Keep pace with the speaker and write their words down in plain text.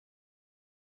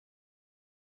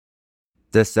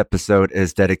This episode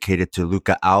is dedicated to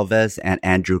Luca Alves and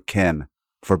Andrew Kim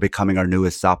for becoming our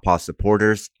newest Southpaw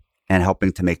supporters and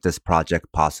helping to make this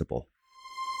project possible.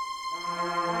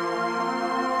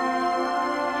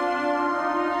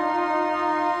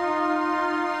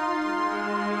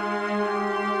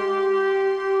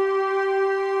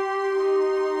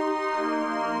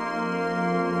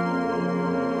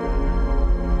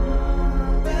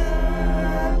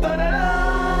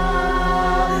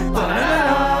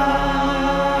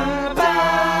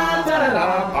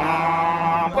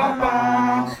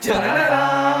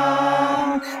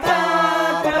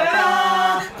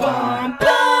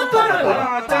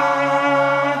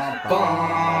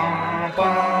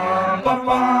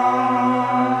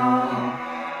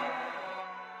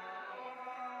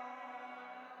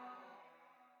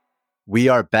 We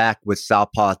are back with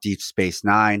Southpaw Deep Space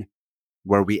Nine,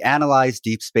 where we analyze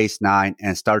Deep Space Nine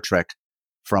and Star Trek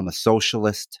from a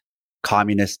socialist,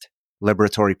 communist,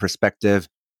 liberatory perspective,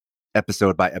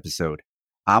 episode by episode.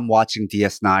 I'm watching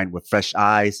DS9 with fresh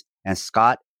eyes, and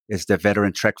Scott is the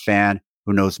veteran Trek fan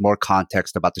who knows more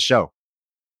context about the show.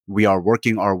 We are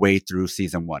working our way through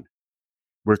season 1.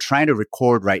 We're trying to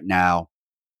record right now,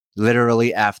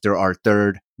 literally after our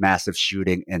third massive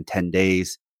shooting in 10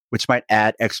 days, which might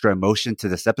add extra emotion to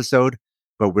this episode,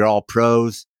 but we're all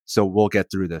pros, so we'll get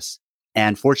through this.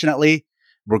 And fortunately,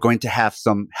 we're going to have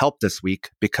some help this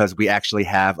week because we actually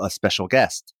have a special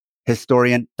guest,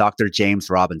 historian Dr. James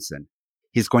Robinson.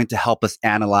 He's going to help us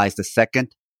analyze the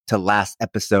second to last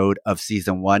episode of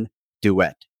season 1,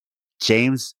 Duet.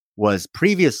 James was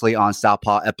previously on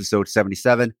Southpaw episode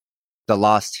 77, The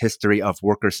Lost History of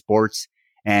Worker Sports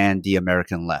and the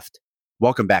American Left.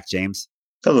 Welcome back, James.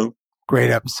 Hello.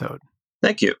 Great episode.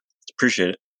 Thank you.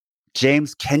 Appreciate it.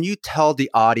 James, can you tell the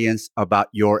audience about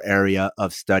your area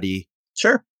of study?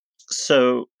 Sure.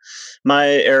 So my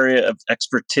area of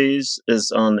expertise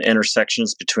is on the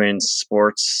intersections between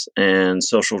sports and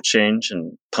social change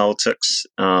and politics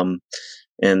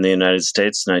in the United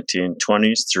States,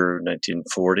 1920s through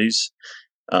 1940s.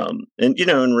 And,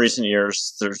 in recent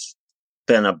years, there's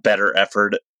been a better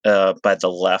effort by the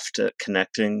left at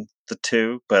connecting the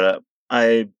two. But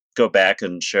I go back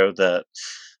and show that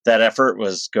effort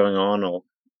was going on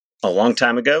a long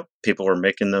time ago. People were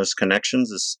making those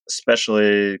connections,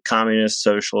 especially communists,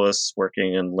 socialists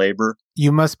working in labor.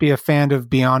 You must be a fan of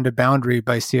Beyond a Boundary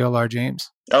by C.L.R.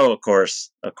 James. Oh, of course.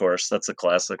 That's a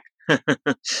classic.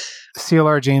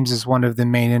 C.L.R. James is one of the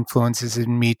main influences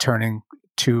in me turning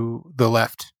to the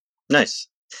left. Nice.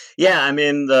 Yeah, I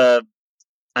mean,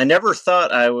 I never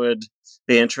thought I would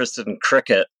be interested in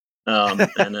cricket. And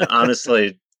it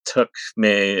honestly took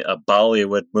me a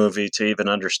Bollywood movie to even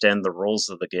understand the rules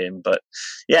of the game. But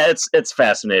yeah, it's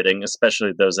fascinating,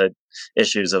 especially those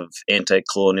issues of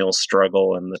anti-colonial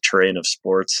struggle and the terrain of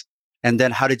sports. And then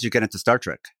how did you get into Star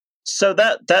Trek? So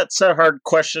that's a hard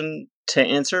question to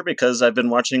answer because I've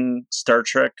been watching Star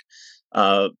Trek.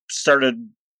 Started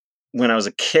when I was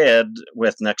a kid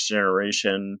with Next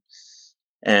Generation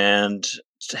and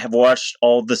have watched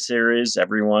all the series,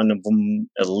 every one of them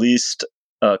at least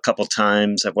a couple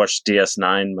times. I've watched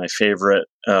DS9, my favorite,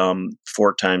 4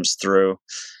 times through.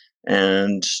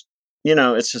 And,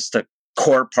 it's just a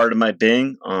core part of my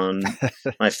being. On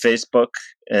my Facebook,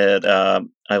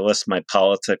 I list my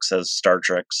politics as Star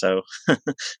Trek. So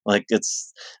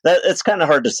it's kind of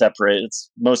hard to separate.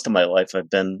 It's most of my life I've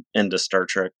been into Star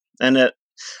Trek. And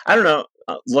I don't know,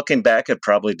 looking back, it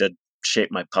probably did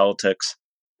shape my politics.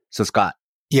 So Scott.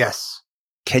 Yes.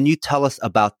 Can you tell us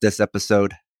about this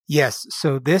episode? Yes.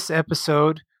 So this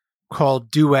episode, called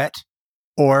Duet,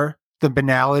 or The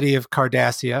Banality of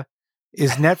Cardassia,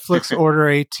 is Netflix Order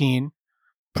 18,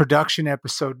 production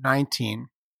episode 19.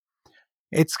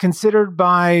 It's considered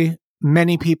by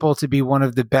many people to be one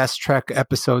of the best Trek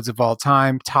episodes of all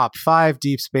time, top 5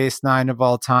 Deep Space Nine of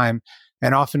all time,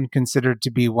 and often considered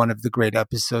to be one of the great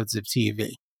episodes of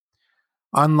TV.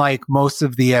 Unlike most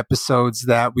of the episodes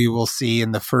that we will see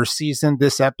in the first season,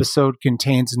 this episode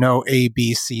contains no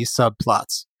ABC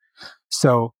subplots.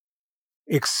 So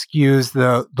excuse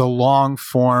the long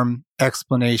form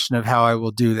explanation of how I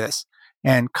will do this,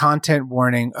 and content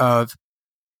warning of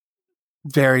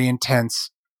very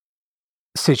intense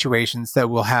situations that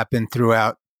will happen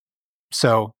throughout.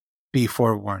 So be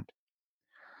forewarned.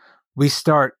 We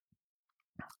start.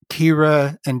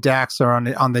 Kira and Dax are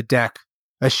on the deck.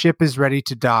 A ship is ready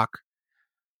to dock.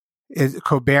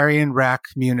 Kobarian Rack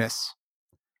Munis.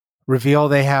 Reveal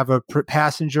they have a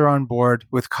passenger on board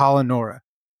with Kalanora.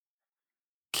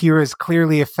 Kira is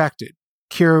clearly affected.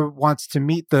 Kira wants to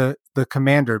meet the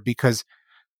commander because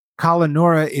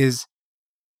Kalanora is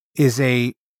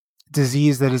a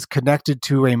disease that is connected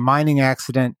to a mining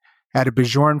accident at a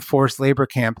Bajoran forced labor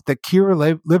camp that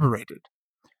Kira liberated.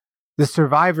 The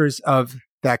survivors of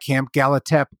that camp,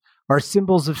 Galatep, are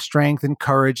symbols of strength and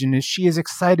courage, and she is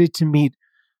excited to meet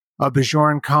a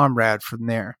Bajoran comrade from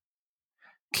there.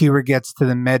 Kira gets to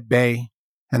the med bay,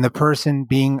 and the person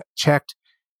being checked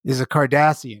is a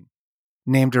Cardassian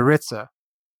named Aritza.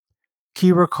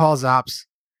 Kira calls ops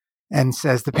and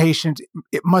says the patient,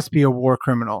 it must be a war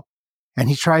criminal, and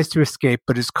he tries to escape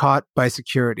but is caught by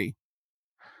security.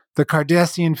 The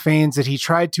Cardassian feigns that he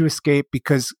tried to escape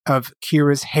because of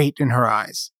Kira's hate in her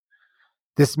eyes.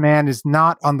 This man is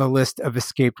not on the list of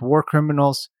escaped war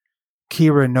criminals.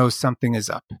 Kira knows something is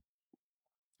up.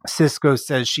 Sisko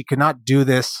says she cannot do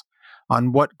this.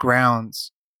 On what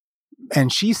grounds?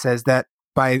 And she says that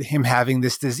by him having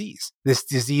this disease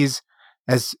is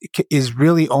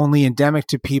really only endemic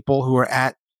to people who are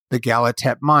at the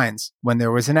Galatep mines when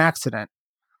there was an accident.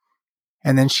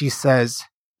 And then she says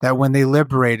that when they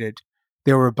liberated,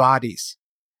 there were bodies.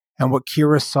 And what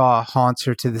Kira saw haunts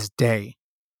her to this day.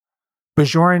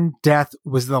 Bajoran death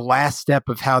was the last step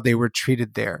of how they were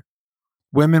treated there.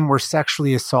 Women were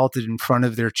sexually assaulted in front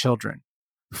of their children,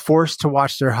 forced to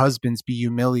watch their husbands be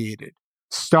humiliated,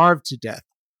 starved to death,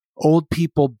 old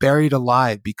people buried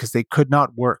alive because they could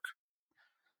not work.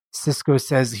 Sisko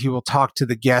says he will talk to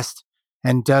the guest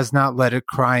and does not let a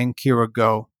crying Kira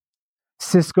go.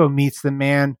 Sisko meets the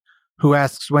man who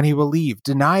asks when he will leave,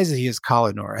 denies that he is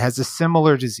Kalinor, has a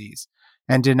similar disease,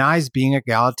 and denies being a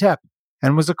Galatep,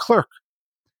 and was a clerk.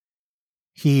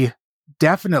 He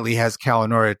definitely has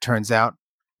Kalinor, it turns out,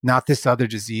 not this other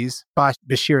disease.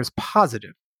 Bashir is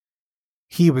positive.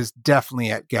 He was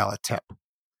definitely at Galatep.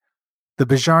 The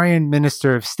Bajarian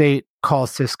Minister of State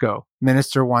calls Sisko.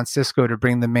 Minister wants Sisko to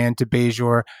bring the man to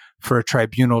Bajor for a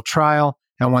tribunal trial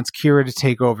and wants Kira to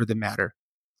take over the matter.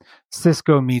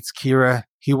 Sisko meets Kira.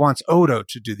 He wants Odo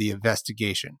to do the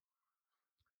investigation.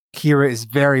 Kira is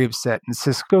very upset, and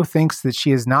Sisko thinks that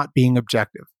she is not being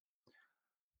objective,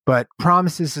 but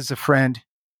promises as a friend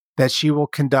that she will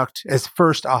conduct as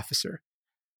first officer.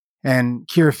 And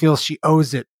Kira feels she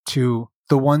owes it to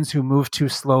the ones who moved too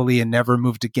slowly and never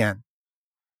moved again,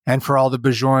 and for all the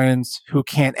Bajorans who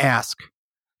can't ask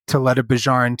to let a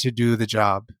Bajoran to do the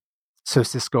job. So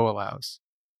Sisko allows.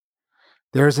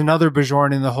 There is another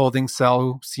Bajoran in the holding cell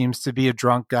who seems to be a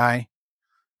drunk guy.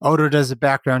 Odo does a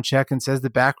background check and says the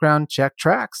background check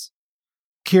tracks.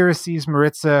 Kira sees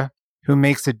Maritza, who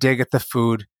makes a dig at the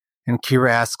food, and Kira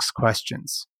asks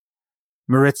questions.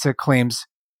 Maritza claims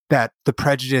that the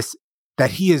prejudice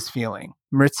that he is feeling.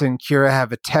 Maritza and Kira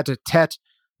have a tete-a-tete.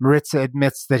 Maritza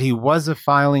admits that he was a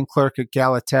filing clerk at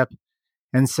Galatep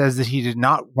and says that he did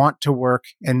not want to work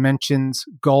and mentions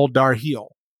Gul Darheel.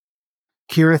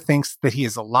 Kira thinks that he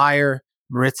is a liar.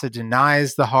 Maritza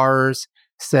denies the horrors,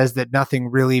 says that nothing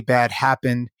really bad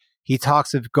happened. He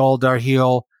talks of Gul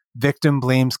Darheel. Victim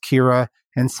blames Kira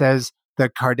and says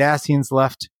that Cardassians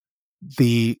left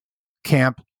the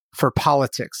camp for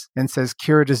politics and says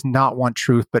Kira does not want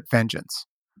truth but vengeance.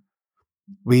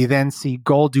 We then see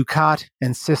Gul Dukat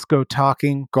and Sisko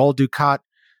talking. Gul Dukat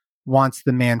wants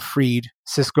the man freed.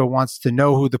 Sisko wants to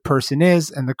know who the person is,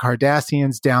 and the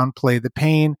Cardassians downplay the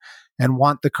pain and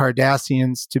want the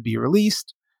Cardassians to be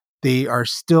released. They are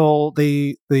still,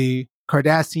 the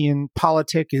Cardassian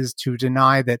politic is to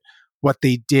deny that what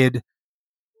they did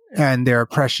and their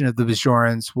oppression of the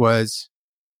Bajorans was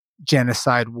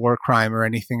genocide, war crime, or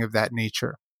anything of that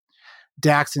nature.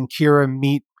 Dax and Kira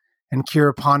meet, and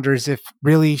Kira ponders if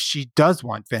really she does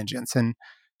want vengeance, and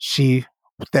she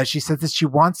says that she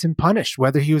wants him punished,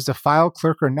 whether he was a file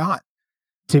clerk or not.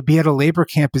 To be at a labor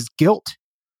camp is guilt.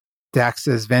 Dax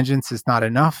says vengeance is not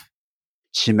enough.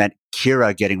 She meant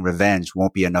Kira getting revenge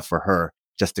won't be enough for her,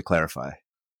 just to clarify.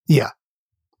 Yeah.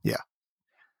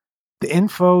 The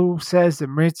info says that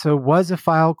Maritza was a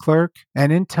file clerk,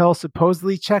 and intel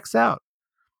supposedly checks out.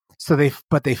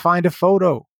 But they find a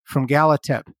photo from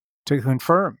Galatep to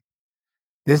confirm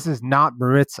this is not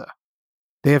Maritza.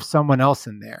 They have someone else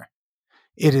in there.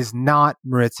 It is not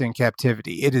Maritza in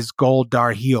captivity. It is Gul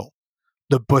Darheel,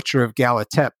 the butcher of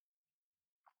Galatep.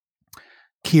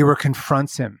 Kira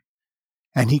confronts him,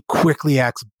 and he quickly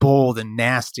acts bold and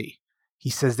nasty.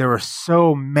 He says, there are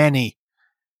so many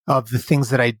of the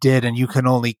things that I did, and you can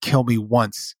only kill me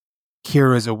once.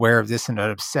 Kira is aware of this and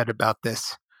upset about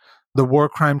this. The War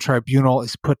Crime Tribunal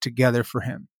is put together for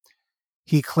him.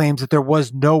 He claims that there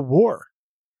was no war,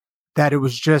 that it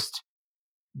was just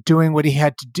doing what he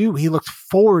had to do. He looked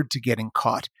forward to getting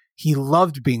caught. He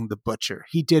loved being the butcher.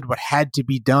 He did what had to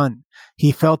be done.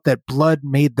 He felt that blood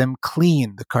made them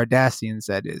clean, the Cardassians,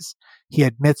 that is. He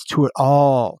admits to it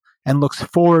all. and looks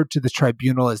forward to the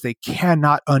tribunal as they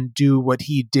cannot undo what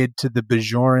he did to the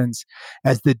Bajorans,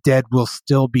 as the dead will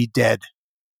still be dead.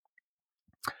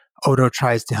 Odo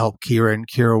tries to help Kira, and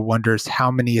Kira wonders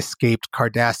how many escaped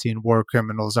Cardassian war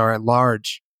criminals are at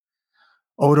large.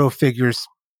 Odo figures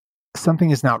something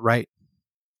is not right,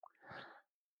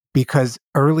 because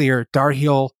earlier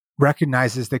Darhiel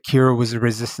recognizes that Kira was a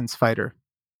resistance fighter,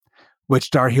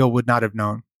 which Darhiel would not have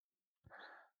known.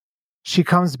 She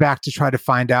comes back to try to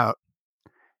find out,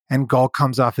 and Gul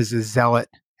comes off as a zealot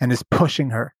and is pushing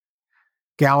her.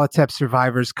 Galatep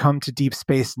survivors come to Deep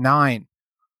Space Nine.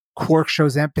 Quark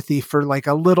shows empathy for like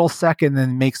a little second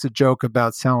and makes a joke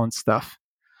about selling stuff.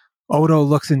 Odo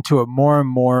looks into it more and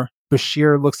more.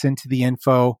 Bashir looks into the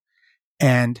info,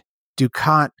 and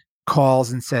Dukat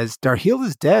calls and says, Darhiel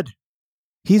is dead.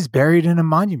 He's buried in a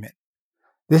monument.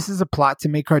 This is a plot to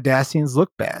make Cardassians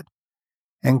look bad,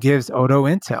 and gives Odo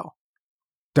intel.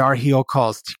 Darhiel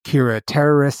calls Kira a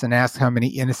terrorist and asks how many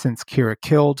innocents Kira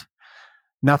killed.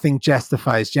 Nothing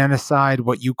justifies genocide.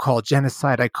 What you call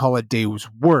genocide, I call a day's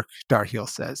work, Darhiel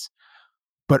says.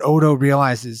 But Odo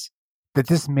realizes that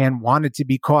this man wanted to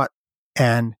be caught,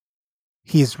 and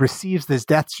he receives this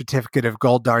death certificate of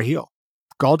Gul Darhiel.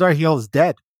 Gul Darhiel is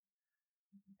dead.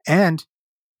 And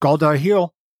Gul Darhiel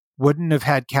wouldn't have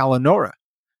had Kalanora,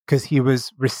 because he was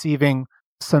receiving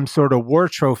some sort of war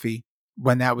trophy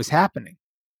when that was happening.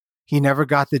 He never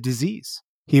got the disease.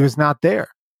 He was not there.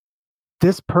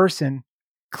 This person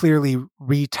clearly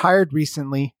retired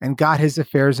recently and got his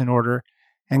affairs in order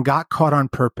and got caught on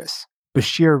purpose.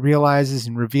 Bashir realizes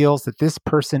and reveals that this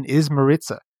person is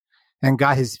Maritza and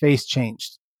got his face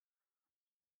changed.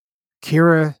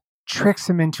 Kira tricks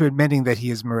him into admitting that he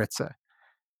is Maritza.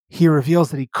 He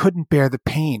reveals that he couldn't bear the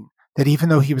pain, that even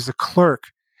though he was a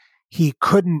clerk, he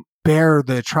couldn't bear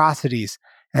the atrocities,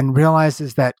 and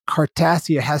realizes that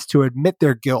Cartassia has to admit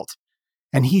their guilt.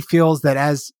 And he feels that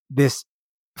as this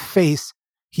face,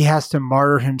 he has to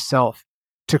martyr himself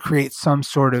to create some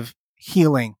sort of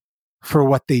healing for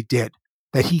what they did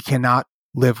that he cannot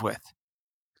live with.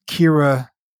 Kira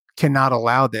cannot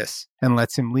allow this and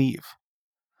lets him leave.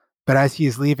 But as he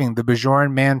is leaving, the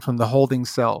Bajoran man from the holding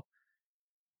cell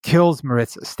kills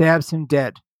Maritza, stabs him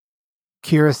dead.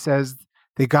 Kira says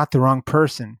they got the wrong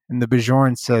person, and the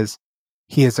Bajoran says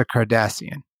he is a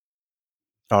Cardassian.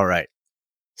 All right.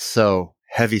 So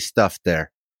heavy stuff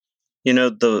there. You know,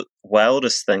 the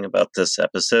wildest thing about this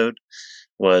episode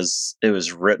was it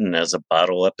was written as a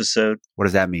bottle episode. What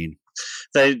does that mean?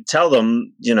 They tell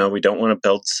them, we don't want to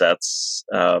build sets.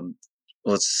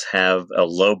 Let's have a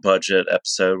low budget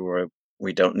episode where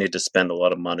we don't need to spend a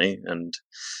lot of money. And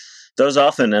those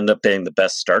often end up being the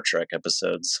best Star Trek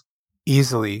episodes.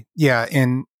 Easily. Yeah.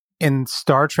 In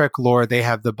Star Trek lore, they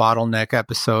have the bottleneck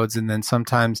episodes. And then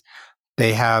sometimes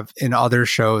they have, in other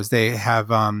shows, they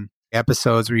have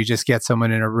episodes where you just get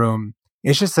someone in a room.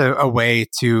 It's just a way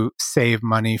to save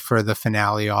money for the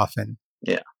finale often.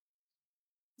 Yeah.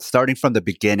 Starting from the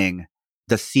beginning,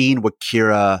 the scene with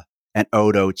Kira and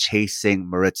Odo chasing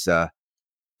Maritza,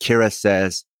 Kira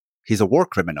says he's a war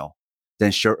criminal.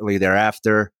 Then shortly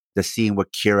thereafter, the scene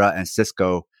with Kira and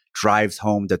Sisko drives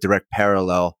home the direct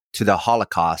parallel to the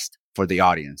Holocaust for the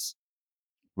audience.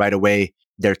 Right away,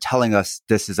 they're telling us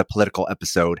this is a political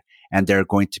episode, and they're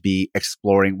going to be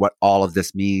exploring what all of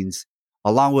this means,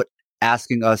 along with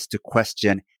asking us to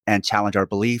question and challenge our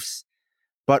beliefs,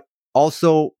 but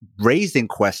also raising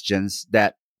questions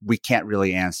that we can't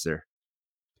really answer.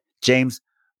 James,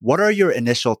 what are your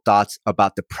initial thoughts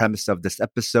about the premise of this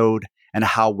episode and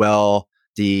how well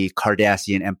the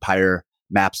Cardassian Empire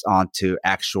maps onto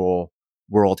actual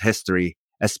world history,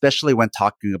 especially when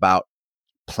talking about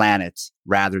planets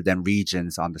rather than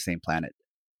regions on the same planet?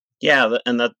 Yeah,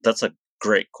 and that's a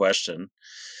great question.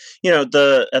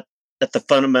 At the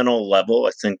fundamental level,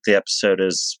 I think the episode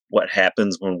is what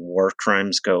happens when war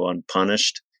crimes go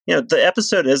unpunished. The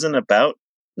episode isn't about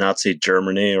Nazi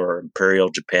Germany or Imperial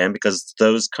Japan, because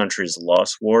those countries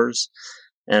lost wars,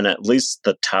 and at least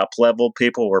the top level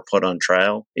people were put on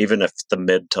trial, even if the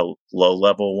mid to low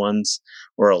level ones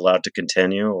were allowed to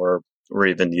continue or were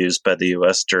even used by the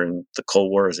U.S. during the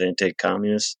Cold War as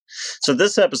anti-communist. So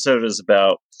this episode is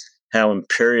about how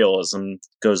imperialism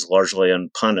goes largely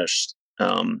unpunished.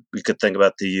 We could think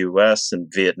about the U.S.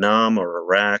 and Vietnam or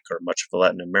Iraq or much of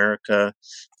Latin America.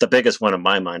 The biggest one in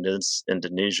my mind is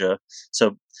Indonesia.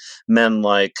 So men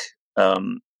like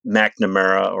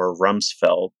McNamara or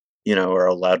Rumsfeld, are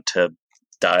allowed to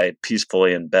die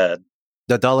peacefully in bed.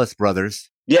 The Dulles brothers.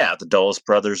 Yeah, the Dulles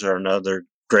brothers are another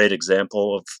great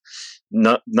example of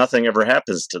nothing ever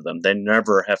happens to them. They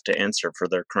never have to answer for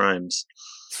their crimes.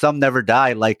 Some never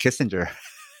die, like Kissinger.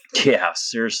 Yeah,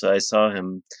 seriously. I saw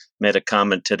him made a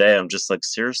comment today. I'm just like,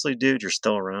 seriously, dude, you're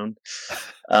still around?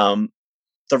 Um,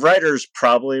 the writers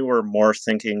probably were more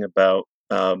thinking about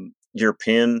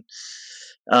European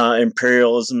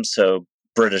imperialism, so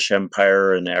British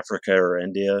Empire in Africa or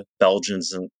India,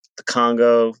 Belgians in the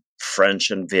Congo, French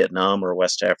in Vietnam or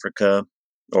West Africa,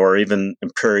 or even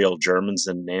Imperial Germans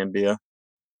in Namibia.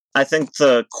 I think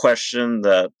the question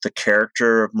that the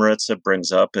character of Maritza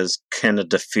brings up is, can a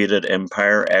defeated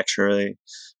empire actually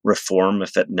reform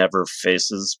if it never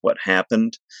faces what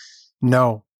happened?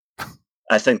 No.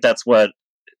 I think that's what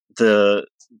the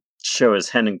show is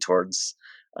heading towards.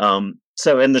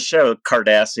 So in the show,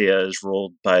 Cardassia is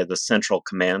ruled by the Central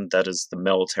Command, that is the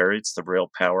military, it's the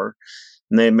real power.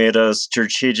 And they made a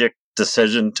strategic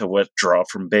decision to withdraw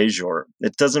from Bajor.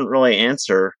 It doesn't really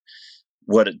answer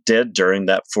what it did during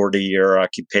that 40-year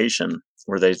occupation,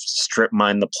 where they strip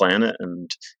mined the planet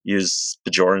and used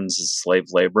Bajorans as slave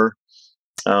labor.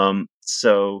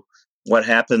 So what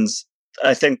happens?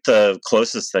 I think the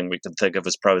closest thing we can think of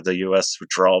is probably the U.S.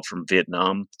 withdrawal from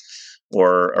Vietnam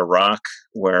or Iraq,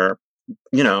 where,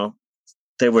 you know,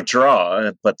 they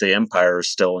withdraw, but the empire is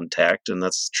still intact, and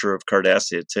that's true of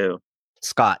Cardassia too.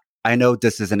 Scott, I know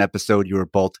this is an episode you were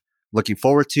both looking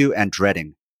forward to and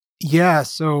dreading. Yeah,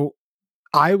 so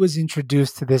I was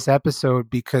introduced to this episode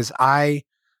because I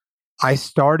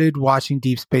started watching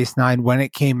Deep Space Nine when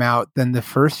it came out. Then the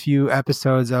first few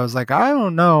episodes, I was like, I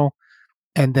don't know.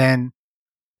 And then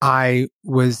I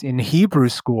was in Hebrew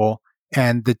school,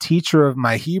 and the teacher of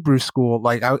my Hebrew school,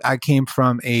 like I came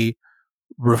from a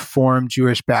Reformed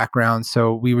Jewish background,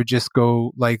 so we would just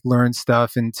go like learn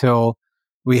stuff until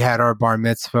we had our bar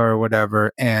mitzvah or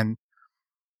whatever. And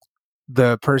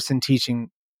the person teaching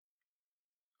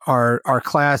our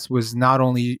class was not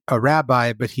only a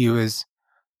rabbi, but he was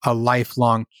a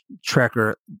lifelong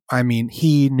trekker. I mean,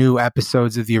 he knew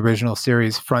episodes of the original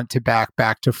series front to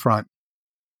back to front,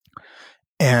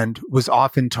 and was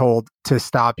often told to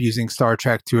stop using Star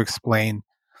Trek to explain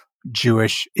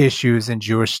Jewish issues and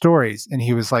Jewish stories. And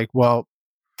he was like, well,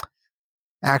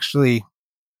 actually,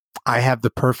 I have the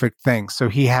perfect thing. So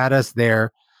he had us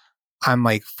there. I'm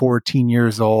like 14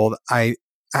 years old. I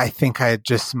think I had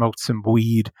just smoked some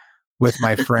weed with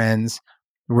my friends.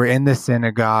 We're in the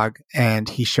synagogue, and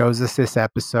he shows us this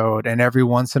episode. And every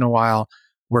once in a while,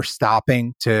 we're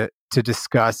stopping to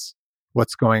discuss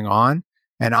what's going on.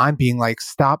 And I'm being like,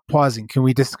 stop pausing. Can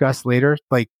we discuss later?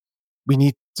 Like, we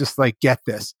need just like get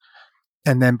this.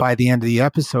 And then by the end of the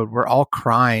episode, we're all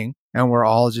crying, and we're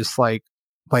all just like,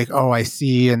 oh, I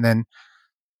see. And then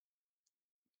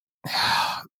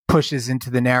pushes into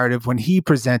the narrative. When he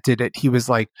presented it, he was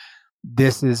like,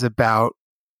 this is about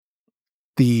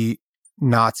the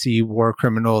Nazi war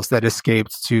criminals that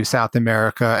escaped to South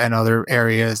America and other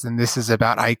areas. And this is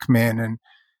about Eichmann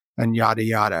and yada,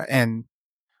 yada. And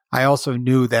I also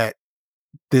knew that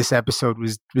this episode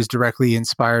was directly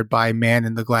inspired by Man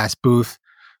in the Glass Booth,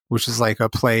 which is like a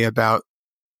play about,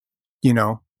 you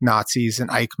know, Nazis and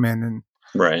Eichmann and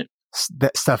right.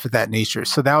 That stuff of that nature.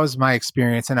 So that was my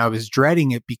experience, and I was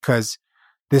dreading it because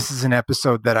this is an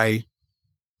episode that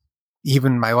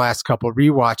even my last couple of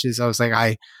rewatches, I was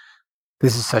like,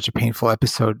 this is such a painful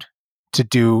episode to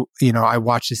do. You know, I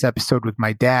watched this episode with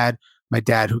my dad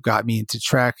who got me into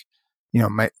Trek. You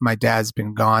know, my dad's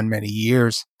been gone many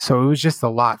years, so it was just a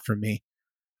lot for me.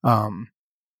 But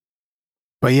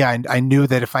yeah, I knew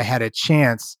that if I had a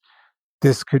chance,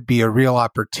 this could be a real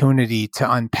opportunity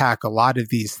to unpack a lot of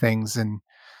these things and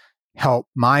help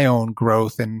my own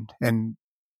growth and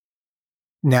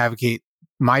navigate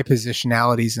my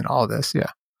positionalities and all this.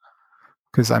 Yeah.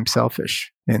 Because I'm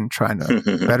selfish in trying to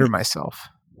better myself.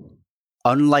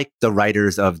 Unlike the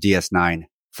writers of DS9,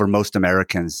 for most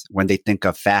Americans, when they think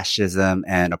of fascism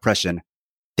and oppression,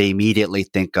 they immediately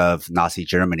think of Nazi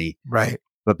Germany. Right.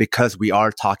 But because we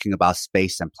are talking about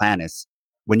space and planets,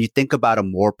 when you think about a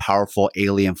more powerful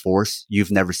alien force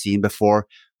you've never seen before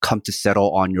come to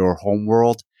settle on your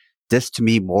homeworld, this to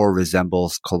me more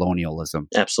resembles colonialism.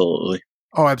 Absolutely.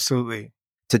 Oh, absolutely.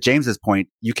 To James's point,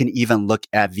 you can even look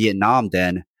at Vietnam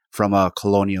then from a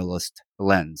colonialist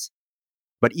lens.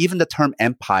 But even the term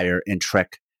empire in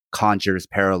Trek conjures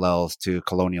parallels to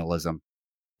colonialism.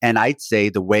 And I'd say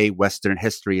the way Western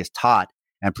history is taught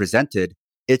and presented,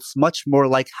 it's much more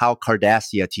like how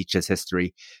Cardassia teaches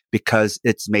history because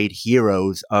it's made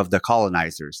heroes of the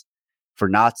colonizers. For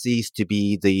Nazis to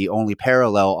be the only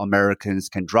parallel Americans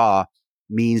can draw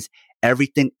means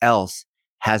everything else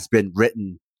has been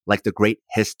written like the great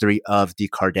history of the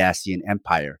Cardassian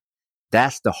Empire.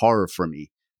 That's the horror for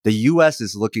me. The US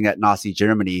is looking at Nazi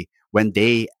Germany when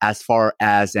they, as far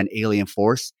as an alien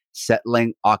force,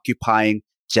 settling, occupying,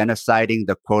 genociding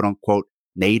the quote unquote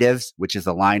natives, which is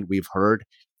a line we've heard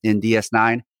in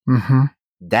DS9, Mm-hmm.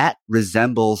 that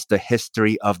resembles the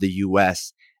history of the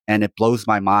US. And it blows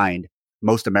my mind.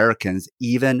 Most Americans,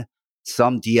 even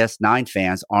some DS9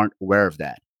 fans, aren't aware of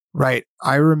that. Right.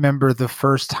 I remember the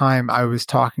first time I was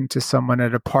talking to someone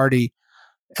at a party,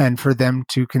 and for them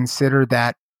to consider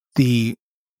that the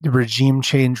regime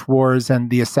change wars and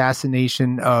the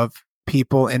assassination of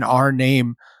people in our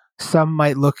name, some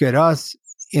might look at us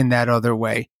in that other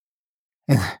way.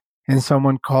 And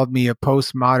someone called me a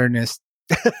postmodernist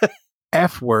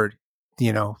F word,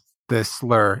 the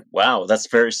slur. Wow, that's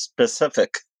very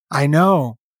specific. I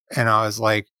know. And I was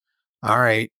like, all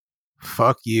right,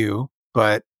 fuck you.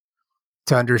 But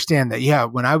to understand that, yeah,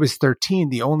 when I was 13,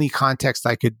 the only context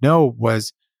I could know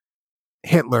was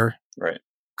Hitler. Right.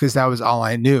 Because that was all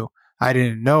I knew. I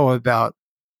didn't know about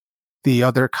the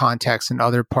other contexts in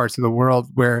other parts of the world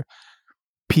where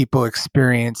people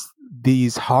experience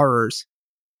these horrors.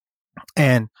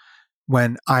 And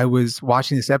when I was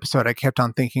watching this episode, I kept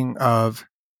on thinking of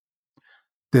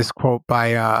this quote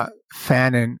by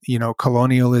Fanon,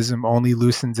 colonialism only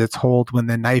loosens its hold when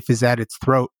the knife is at its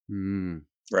throat. Mm.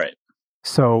 Right.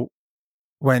 So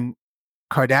when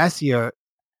Cardassia,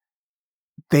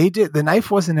 the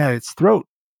knife wasn't at its throat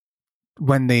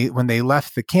when they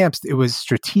left the camps. It was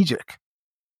strategic.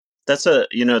 That's a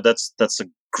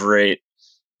great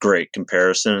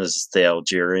comparison, is the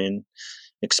Algerian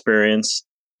experience,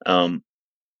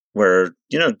 where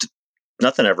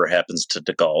nothing ever happens to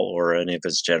de Gaulle or any of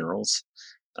his generals.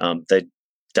 They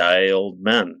die old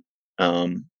men,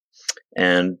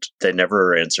 and they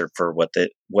never answer for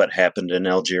what happened in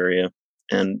Algeria.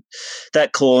 And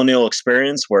that colonial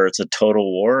experience, where it's a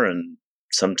total war and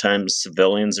sometimes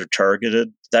civilians are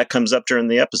targeted, that comes up during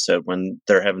the episode when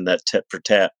they're having that tit for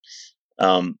tat,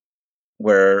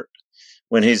 where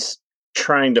when he's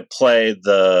trying to play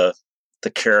the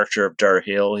character of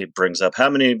Darhe'el, he brings up, how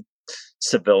many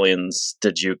civilians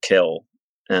did you kill?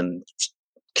 And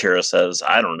Kira says,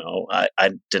 I don't know.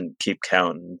 I didn't keep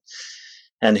counting.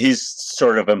 And he's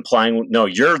sort of implying, no,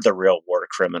 you're the real war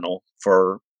criminal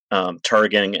for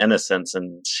targeting innocents.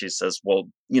 And she says, well,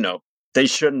 they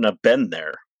shouldn't have been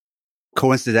there.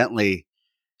 Coincidentally,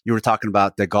 you were talking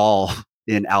about de Gaulle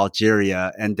in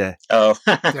Algeria and De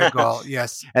Gaulle,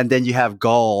 yes. And then you have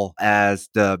Gaulle as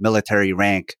the military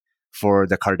rank for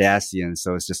the Cardassians.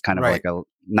 So it's just kind of like a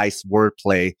nice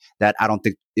wordplay that I don't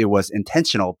think it was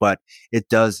intentional, but it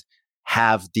does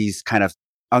have these kind of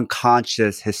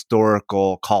unconscious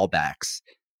historical callbacks.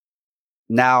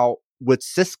 Now, with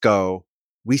Sisko,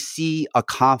 we see a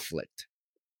conflict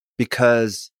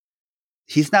because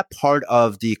he's not part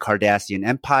of the Cardassian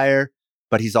Empire,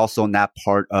 but he's also not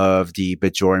part of the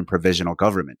Bajoran Provisional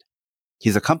Government.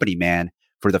 He's a company man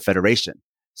for the Federation.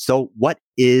 So what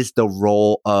is the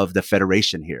role of the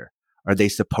Federation here? Are they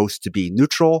supposed to be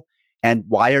neutral? And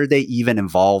why are they even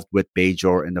involved with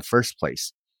Bajor in the first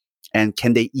place? And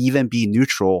can they even be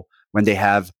neutral when they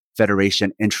have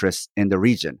Federation interests in the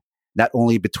region? Not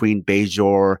only between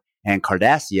Bajor and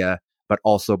Cardassia, but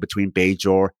also between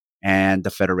Bajor and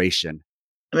the Federation.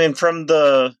 I mean, from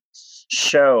the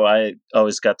show, I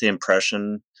always got the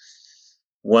impression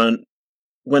when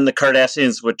the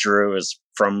Cardassians withdrew is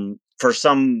for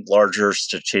some larger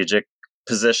strategic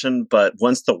position, but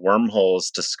once the wormhole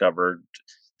is discovered,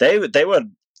 they're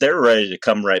ready to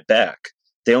come right back.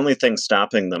 The only thing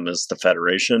stopping them is the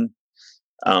Federation.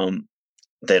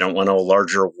 They don't want a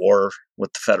larger war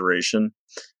with the Federation,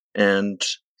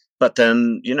 but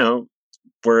then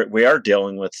we are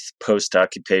dealing with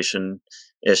post-occupation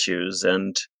issues,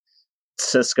 and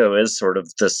Sisko is sort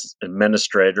of this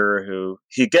administrator who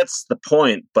he gets the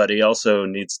point, but he also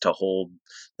needs to hold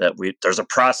that there's a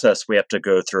process we have to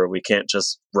go through. We can't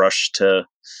just rush to,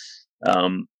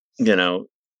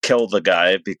 kill the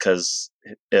guy because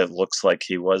it looks like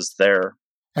he was there.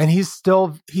 And he's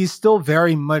still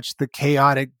very much the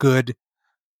chaotic good,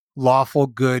 lawful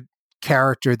good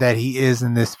character that he is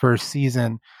in this first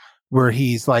season, where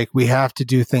he's like, we have to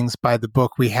do things by the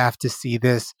book. We have to see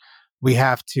this. We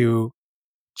have to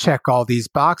check all these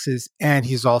boxes. And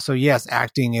he's also, yes,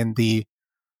 acting in the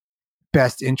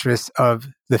best interests of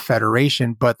the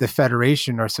Federation, but the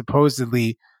Federation are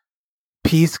supposedly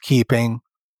peacekeeping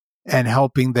and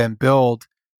helping them build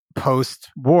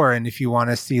post-war. And if you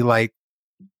want to see like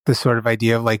the sort of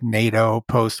idea of like NATO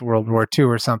post-World War II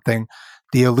or something,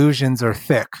 the illusions are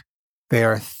thick. They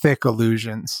are thick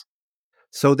illusions.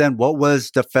 So then what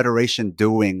was the Federation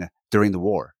doing during the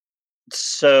war?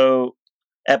 So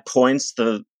at points,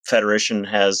 the Federation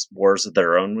has wars of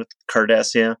their own with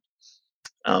Cardassia,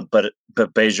 but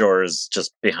Bajor is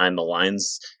just behind the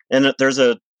lines And there's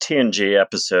a TNG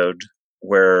episode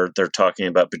where they're talking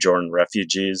about Bajoran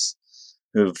refugees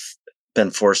who've been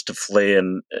forced to flee,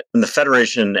 and the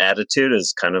Federation attitude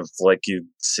is kind of like you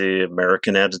see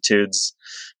American attitudes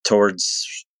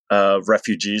towards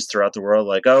refugees throughout the world,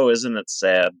 like, oh, isn't it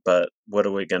sad, but what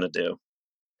are we going to do?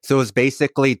 So it was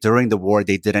basically during the war,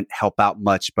 they didn't help out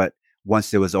much, but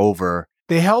once it was over,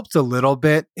 they helped a little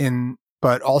bit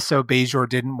but also Bajor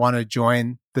didn't want to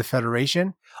join the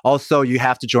Federation. Also, you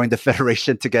have to join the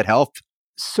Federation to get help.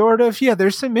 Sort of, yeah,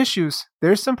 there's some issues.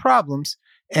 There's some problems.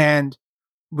 And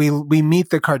we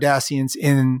meet the Cardassians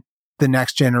in The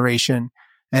Next Generation,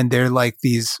 and they're like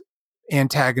these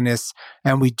antagonists.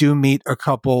 And we do meet a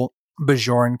couple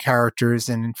Bajoran characters.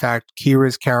 And in fact,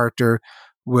 Kira's character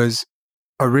was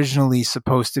originally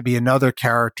supposed to be another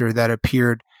character that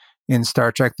appeared in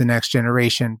Star Trek The Next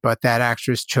Generation, but that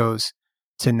actress chose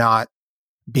to not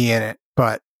be in it.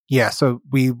 But yeah, so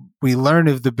we learn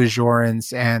of the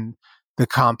Bajorans and the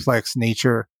complex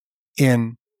nature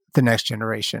in The Next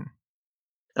Generation.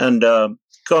 And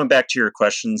going back to your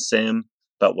question, Sam,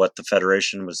 about what the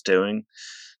Federation was doing,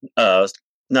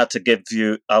 not to give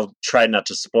you, I'll try not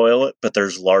to spoil it, but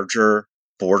there's larger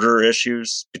border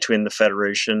issues between the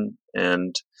Federation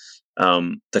and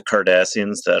the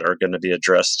Cardassians that are going to be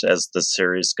addressed as the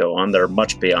series go on. They're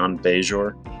much beyond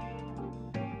Bajor.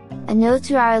 A note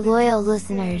to our loyal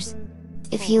listeners: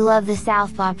 if you love the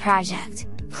Southpaw Project,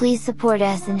 please support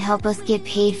us and help us get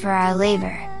paid for our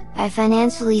labor by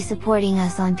financially supporting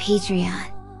us on Patreon.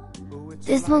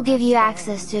 This will give you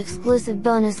access to exclusive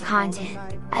bonus content,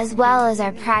 as well as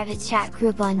our private chat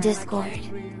group on Discord.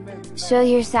 Show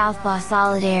your Southpaw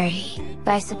solidarity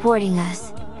by supporting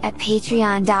us at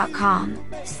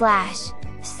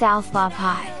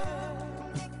patreon.com/southpawpod.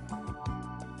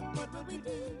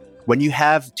 When you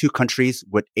have two countries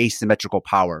with asymmetrical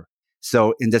power,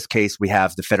 so in this case, we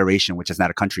have the Federation, which is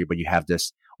not a country, but you have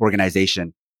this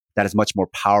organization that is much more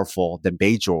powerful than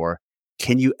Bajor.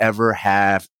 Can you ever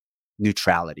have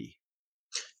neutrality?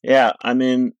 Yeah, I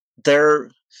mean,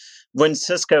 when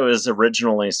Sisko is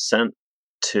originally sent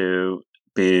to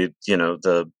be,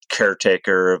 the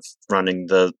caretaker of running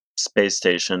the space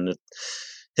station,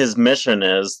 his mission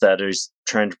is that he's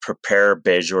trying to prepare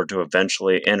Bajor to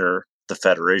eventually enter the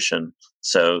Federation.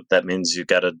 So that means you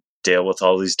got to deal with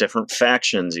all these different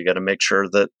factions. You got to make sure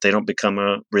that they don't become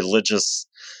a religious,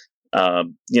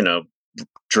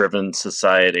 driven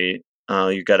society.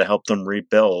 You got to help them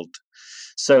rebuild.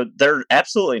 So they're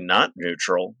absolutely not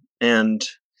neutral. And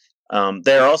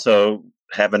they also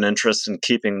have an interest in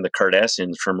keeping the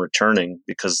Cardassians from returning,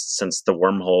 because since the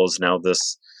wormhole is now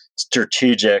this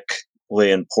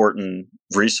strategically important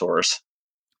resource.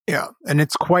 Yeah, and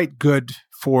it's quite good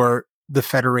for the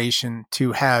Federation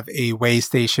to have a way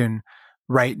station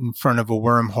right in front of a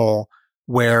wormhole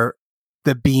where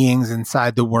the beings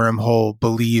inside the wormhole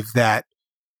believe that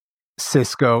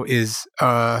Sisko is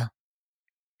an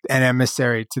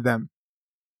emissary to them.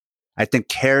 I think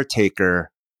caretaker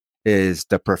is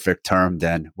the perfect term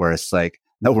then, where it's like,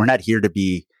 no, we're not here to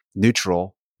be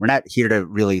neutral. We're not here to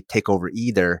really take over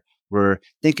either. We're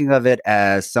thinking of it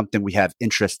as something we have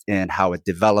interest in, how it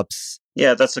develops.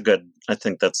 Yeah, I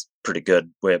think that's a pretty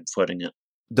good way of putting it.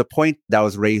 The point that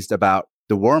was raised about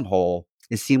the wormhole,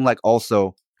 it seemed like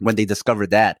also when they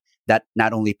discovered that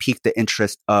not only piqued the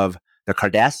interest of the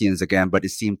Cardassians again, but it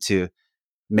seemed to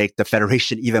make the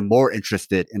Federation even more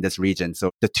interested in this region.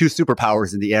 So the two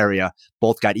superpowers in the area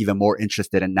both got even more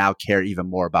interested and now care even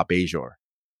more about Bajor.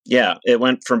 Yeah, it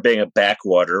went from being a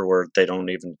backwater where they don't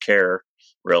even care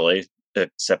really,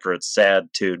 except for it's sad,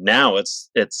 to now it's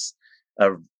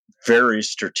a very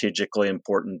strategically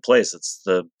important place. It's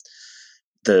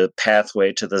the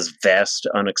pathway to this vast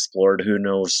unexplored, who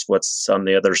knows what's on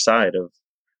the other side of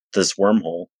this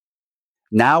wormhole.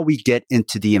 Now we get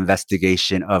into the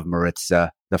investigation of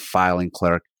Maritza, the filing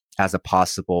clerk, as a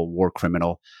possible war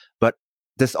criminal. But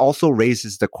this also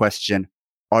raises the question,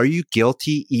 are you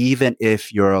guilty even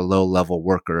if you're a low-level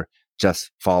worker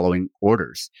just following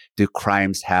orders? Do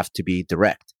crimes have to be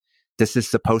direct? This is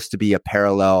supposed to be a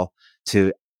parallel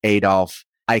to Adolf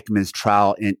Eichmann's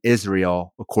trial in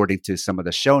Israel, according to some of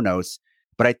the show notes.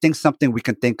 But I think something we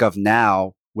can think of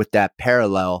now with that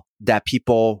parallel that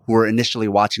people who were initially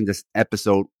watching this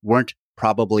episode weren't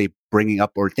probably bringing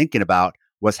up or thinking about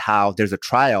was how there's a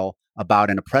trial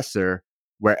about an oppressor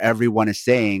where everyone is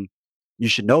saying you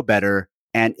should know better.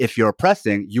 And if you're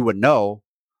oppressing, you would know,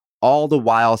 all the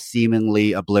while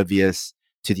seemingly oblivious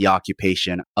to the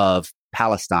occupation of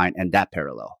Palestine and that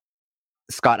parallel.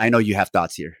 Scott, I know you have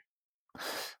thoughts here.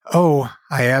 Oh,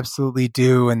 I absolutely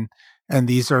do. And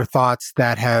these are thoughts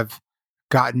that have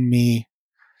gotten me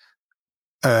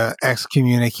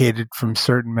excommunicated from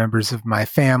certain members of my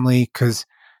family, because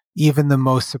even the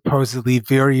most supposedly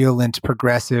virulent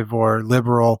progressive or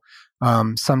liberal,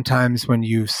 sometimes when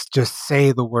you just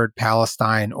say the word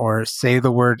Palestine or say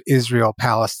the word Israel,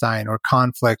 Palestine, or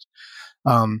conflict,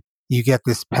 you get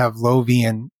this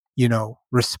Pavlovian,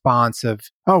 response of,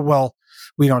 oh, well,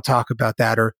 we don't talk about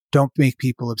that, or don't make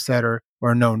people upset, or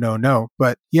no.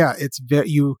 But yeah,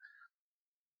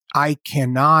 I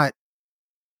cannot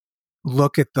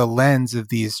look at the lens of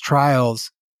these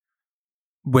trials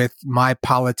with my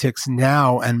politics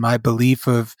now and my belief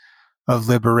of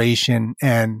liberation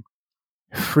and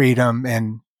freedom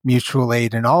and mutual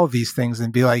aid and all of these things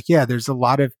and be like, yeah, there's a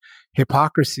lot of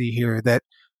hypocrisy here, that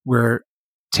we're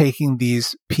taking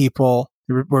these people,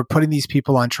 we're putting these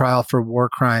people on trial for war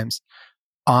crimes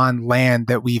on land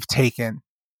that we've taken,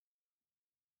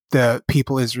 the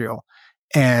people Israel.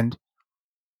 And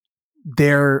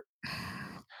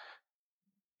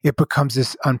it becomes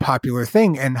this unpopular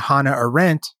thing. And Hannah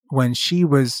Arendt, when she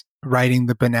was writing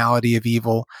The Banality of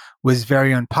Evil, was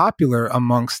very unpopular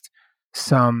amongst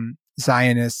some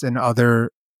Zionists and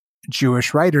other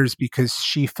Jewish writers, because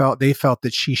they felt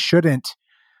that she shouldn't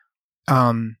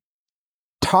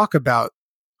talk about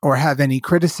or have any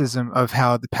criticism of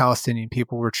how the Palestinian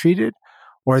people were treated,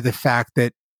 or the fact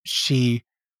that she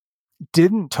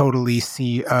didn't totally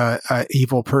see a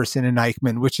evil person in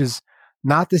Eichmann, which is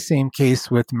not the same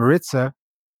case with Maritza.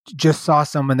 Just saw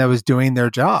someone that was doing their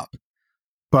job.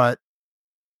 But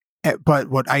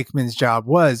what Eichmann's job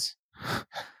was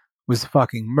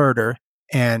fucking murder.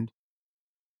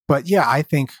 But yeah, I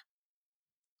think,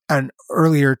 and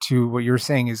earlier to what you were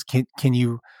saying is,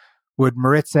 would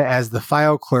Maritza as the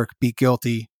file clerk be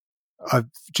guilty of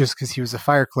just because he was a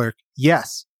fire clerk?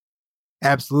 Yes,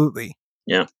 absolutely.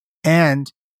 Yeah.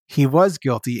 And he was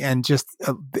guilty, and just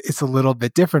it's a little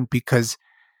bit different, because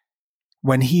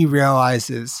when he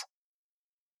realizes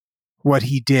what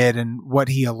he did and what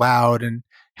he allowed and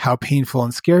how painful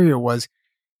and scary it was,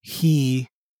 he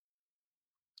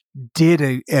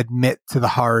did admit to the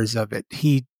horrors of it.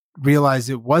 He realized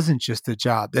it wasn't just a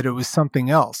job, that it was something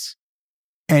else.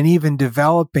 And even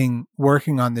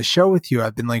working on the show with you,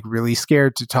 I've been like really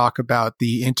scared to talk about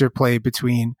the interplay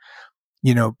between,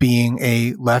 being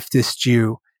a leftist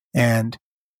Jew and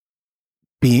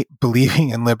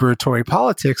believing in liberatory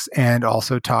politics, and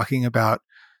also talking about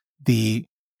the,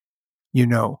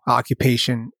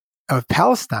 occupation of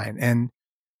Palestine. And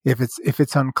if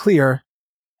it's unclear,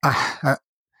 I'm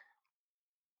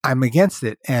against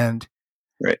it. And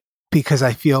right, because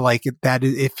I feel like that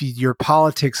is, if your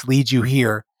politics lead you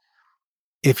here,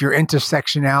 if your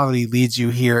intersectionality leads you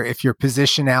here, if your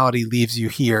positionality leaves you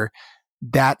here,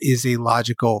 that is a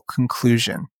logical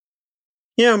conclusion.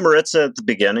 Maritza at the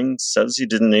beginning says he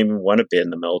didn't even want to be in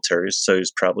the military, so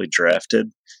he's probably drafted,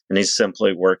 and he's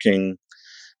simply working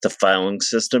the filing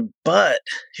system. But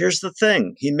here's the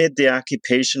thing. He made the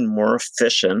occupation more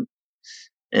efficient,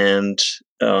 and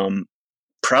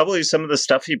probably some of the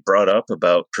stuff he brought up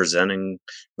about presenting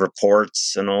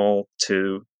reports and all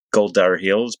to Goldar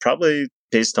Hill is probably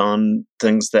based on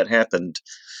things that happened.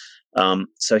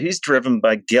 So he's driven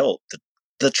by guilt,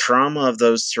 the trauma of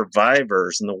those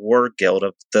survivors, and the war guilt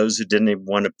of those who didn't even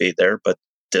want to be there but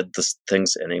did the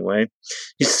things anyway.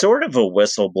 He's sort of a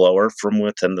whistleblower from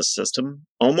within the system,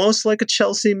 almost like a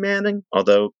Chelsea Manning,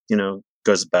 although,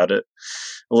 goes about it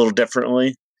a little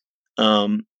differently.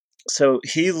 So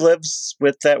he lives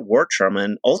with that war trauma,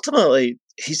 and ultimately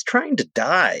he's trying to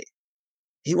die.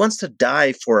 He wants to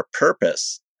die for a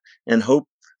purpose and hope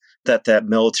that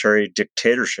military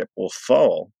dictatorship will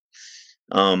fall.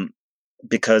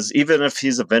 Because even if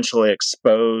he's eventually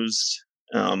exposed,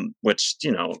 which,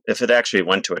 if it actually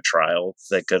went to a trial,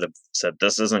 they could have said,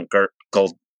 this isn't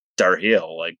Goldar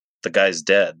Hill, like, the guy's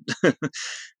dead.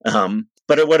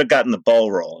 But it would have gotten the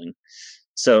ball rolling.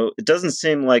 So it doesn't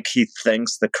seem like he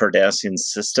thinks the Cardassian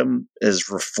system is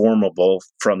reformable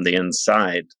from the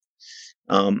inside.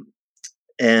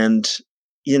 And,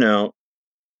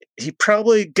 he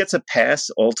probably gets a pass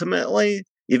ultimately,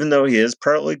 even though he is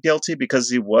partly guilty, because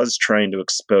he was trying to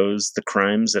expose the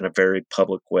crimes in a very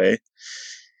public way.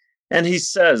 And he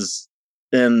says,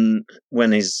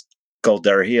 when he's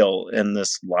Goldar Hill, in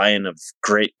this line of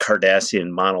great Cardassian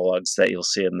monologues that you'll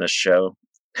see in this show,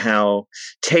 how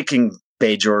taking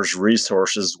Bajor's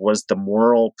resources was the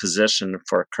moral position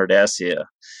for Cardassia,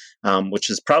 which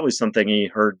is probably something he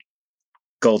heard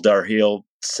Goldar Hill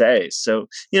say. So,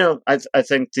 I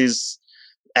think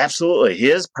absolutely,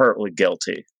 he is partly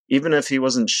guilty, even if he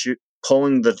wasn't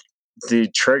pulling the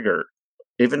trigger,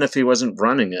 even if he wasn't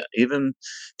running it. Even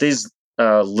these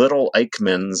little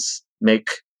Eichmanns make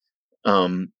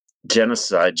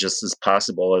genocide just as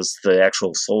possible as the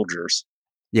actual soldiers.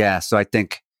 Yeah. So I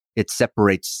think it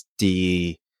separates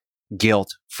the guilt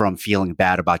from feeling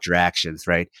bad about your actions,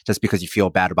 right? Just because you feel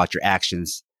bad about your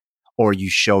actions or you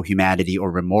show humanity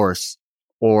or remorse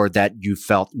or that you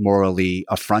felt morally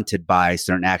affronted by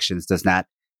certain actions does not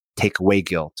take away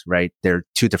guilt, right? They're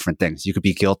two different things. You could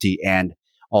be guilty and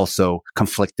also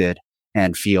conflicted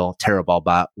and feel terrible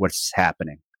about what's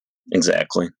happening.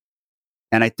 Exactly.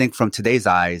 And I think from today's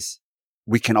eyes,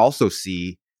 we can also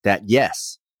see that,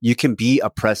 yes, you can be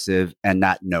oppressive and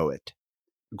not know it.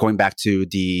 Going back to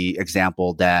the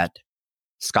example that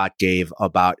Scott gave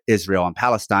about Israel and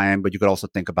Palestine, but you could also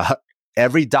think about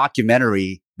every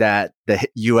documentary that the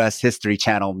U.S. History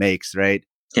Channel makes, right?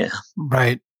 Yeah.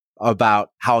 Right. About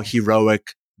how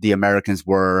heroic the Americans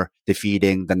were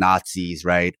defeating the Nazis,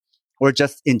 right? Or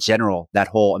just in general, that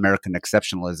whole American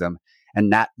exceptionalism, and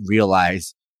not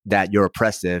realize that you're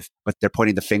oppressive, but they're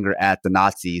pointing the finger at the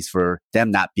Nazis for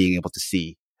them not being able to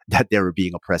see that they were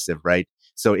being oppressive, right?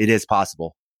 So it is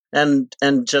possible. And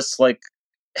just like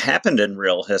happened in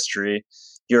real history,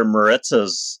 your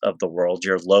Maritzas of the world,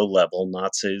 your low-level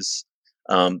Nazis,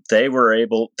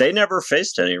 they never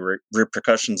faced any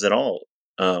repercussions at all.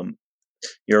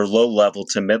 Your low-level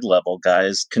to mid-level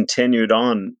guys continued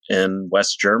on in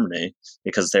West Germany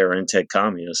because they were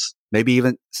anti-communist. Maybe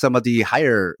even some of the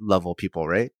higher level people,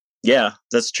 right? Yeah,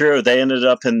 that's true. They ended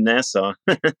up in NASA.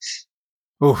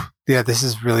 Oh, yeah, this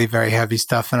is really very heavy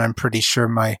stuff, and I'm pretty sure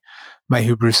my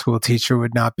Hebrew school teacher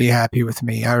would not be happy with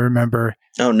me. I remember.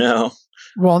 Oh, no.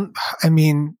 Well, I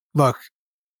mean, look,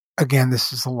 again,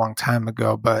 this is a long time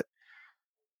ago, but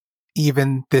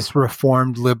even this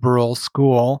reformed liberal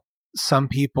school, some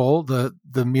people,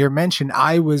 the mere mention,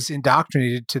 I was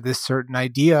indoctrinated to this certain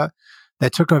idea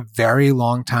that took a very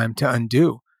long time to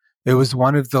undo. It was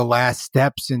one of the last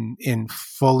steps in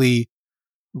fully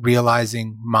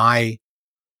realizing my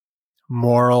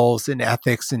morals and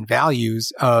ethics and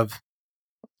values of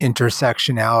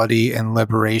intersectionality and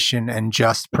liberation and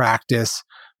just practice,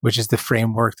 which is the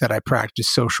framework that I practice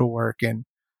social work and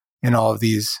all of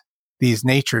these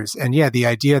natures. And yeah, the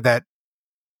idea that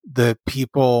the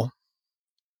people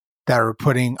that are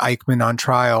putting Eichmann on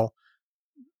trial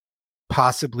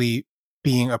possibly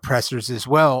being oppressors as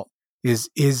well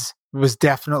was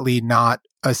definitely not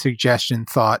a suggestion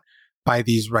thought by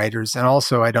these writers. And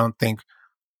also, I don't think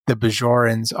the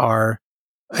Bajorans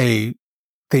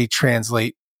they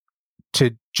translate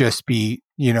to just be,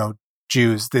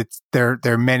 Jews. That there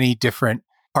are many different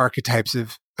archetypes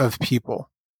of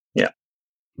people. Yeah.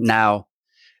 Now,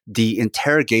 the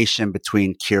interrogation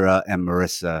between Kira and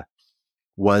Marissa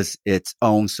was its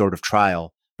own sort of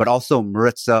trial, but also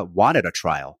Marissa wanted a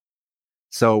trial.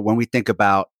 So when we think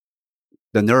about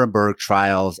the Nuremberg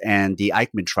trials and the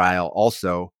Eichmann trial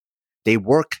also, they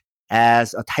work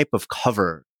as a type of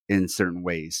cover in certain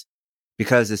ways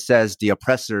because it says the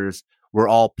oppressors were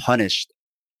all punished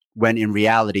when in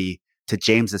reality, to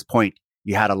James's point,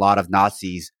 you had a lot of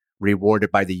Nazis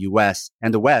rewarded by the US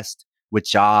and the West with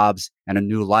jobs and a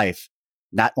new life,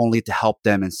 not only to help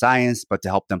them in science, but to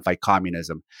help them fight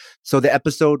communism. So the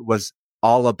episode was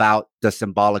all about the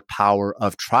symbolic power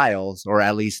of trials, or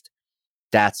at least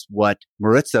that's what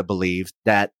Maritza believed,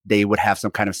 that they would have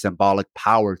some kind of symbolic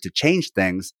power to change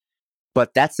things.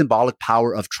 But that symbolic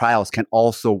power of trials can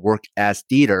also work as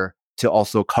theater to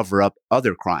also cover up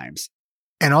other crimes.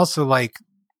 And also like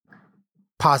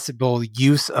possible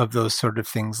use of those sort of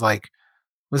things. Like,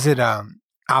 was it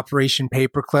Operation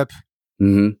Paperclip?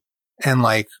 Mm-hmm. And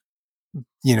like,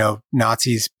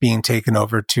 Nazis being taken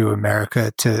over to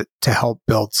America to help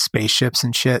build spaceships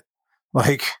and shit.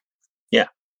 Like, yeah,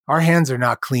 our hands are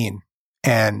not clean.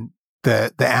 And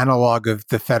the analog of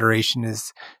the Federation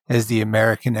is the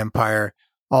American Empire.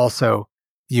 Also,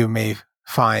 you may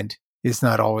find is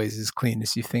not always as clean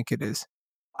as you think it is.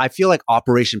 I feel like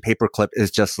Operation Paperclip is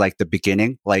just like the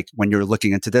beginning. Like when you're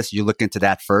looking into this, you look into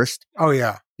that first. Oh,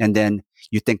 yeah. And then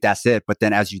you think that's it. But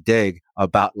then as you dig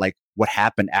about like what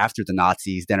happened after the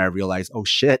Nazis, then I realized, oh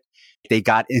shit, they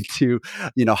got into,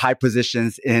 high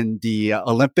positions in the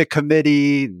Olympic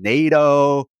Committee,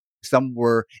 NATO. Some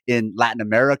were in Latin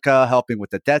America helping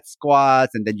with the death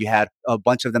squads. And then you had a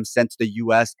bunch of them sent to the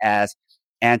US as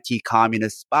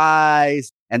anti-communist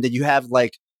spies. And then you have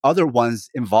like other ones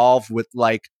involved with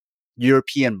like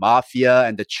European mafia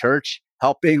and the church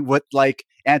helping with like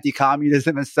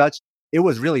anti-communism and such. It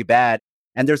was really bad.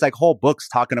 And there's like whole books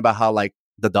talking about how like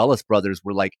the Dulles brothers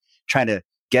were like trying to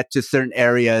get to certain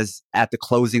areas at the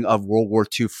closing of World War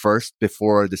II first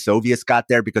before the Soviets got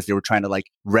there because they were trying to like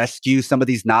rescue some of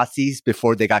these Nazis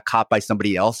before they got caught by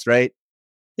somebody else, right?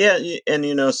 Yeah.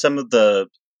 And, some of the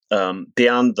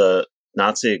beyond the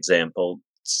Nazi example,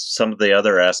 some of the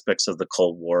other aspects of the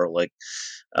Cold War, like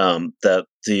that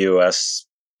the U.S.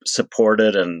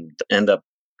 supported and end up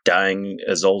dying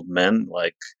as old men,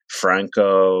 like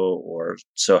Franco or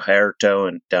Suharto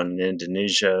and down in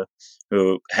Indonesia,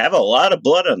 who have a lot of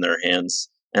blood on their hands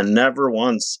and never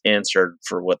once answered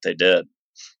for what they did.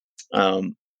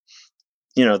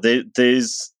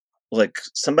 These, like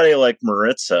somebody like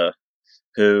Maritza,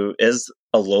 who is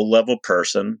a low-level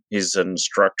person. He's an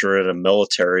instructor at a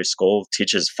military school,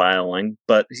 teaches filing,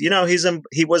 but he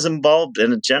was involved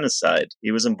in a genocide.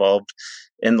 He was involved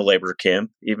in the labor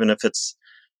camp, even if it's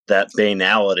that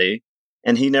banality,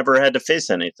 and he never had to face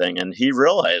anything, and he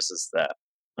realizes that.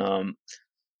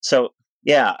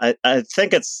 I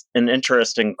think it's an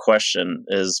interesting question: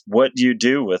 is what do you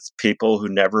do with people who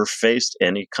never faced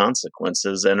any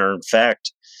consequences and are in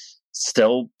fact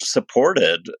still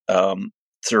supported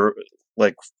through?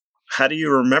 Like, how do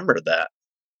you remember that?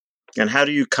 And how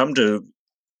do you come to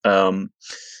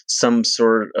some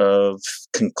sort of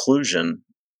conclusion?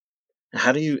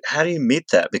 How do you meet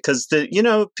that? Because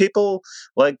people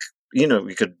like,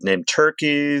 we could name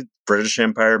Turkey, British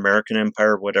Empire, American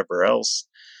Empire, whatever else.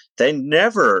 They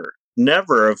never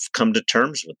have come to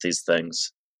terms with these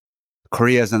things.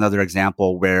 Korea is another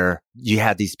example where you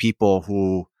had these people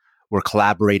who were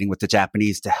collaborating with the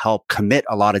Japanese to help commit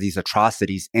a lot of these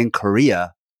atrocities in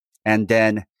Korea. And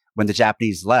then when the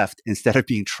Japanese left, instead of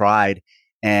being tried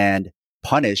and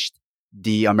punished,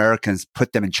 the Americans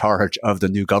put them in charge of the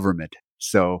new government.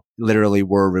 So literally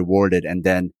were rewarded. And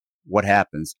then what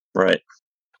happens? Right.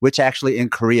 Which actually in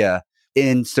Korea,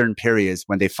 in certain periods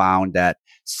when they found that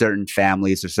certain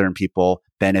families or certain people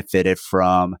benefited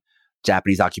from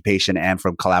Japanese occupation and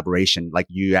from collaboration, like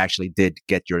you actually did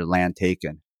get your land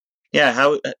taken. Yeah.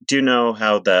 How do you know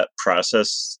how that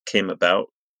process came about?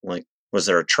 Like, was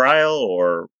there a trial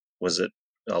or was it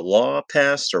a law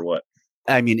passed or what?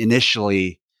 I mean,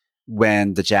 initially,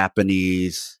 when the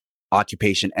Japanese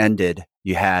occupation ended,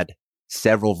 you had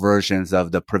several versions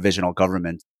of the provisional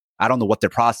government. I don't know what their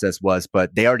process was,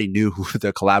 but they already knew who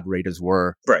the collaborators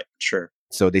were. Right. Sure.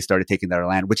 So they started taking their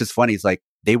land, which is funny. It's like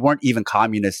they weren't even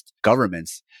communist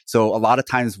governments. So a lot of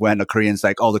times when the Koreans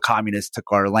like, oh, the communists took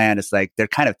our land, it's like they're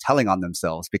kind of telling on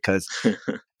themselves because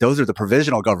those are the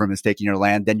provisional governments taking your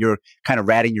land. Then you're kind of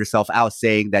ratting yourself out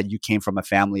saying that you came from a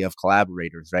family of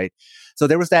collaborators, right? So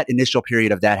there was that initial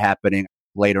period of that happening.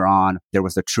 Later on, there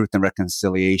was the Truth and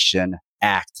Reconciliation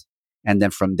Act. And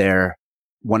then from there,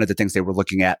 one of the things they were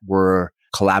looking at were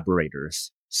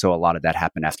collaborators. So a lot of that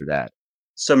happened after that.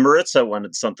 So Maritza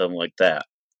wanted something like that.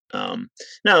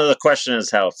 Now the question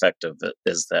is, how effective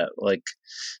is that? Like,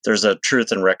 there's a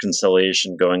Truth and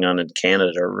Reconciliation going on in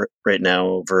Canada right now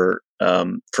over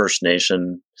First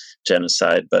Nation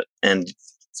genocide,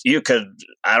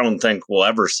 I don't think we'll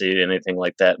ever see anything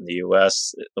like that in the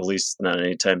U.S., at least not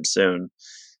anytime soon.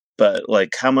 But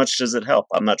like, how much does it help?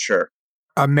 I'm not sure.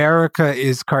 America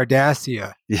is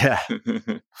Cardassia. Yeah.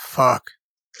 Fuck.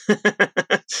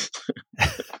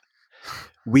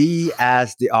 We,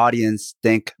 as the audience,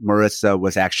 think Maritza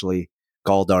was actually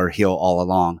Galdar Hill all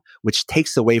along, which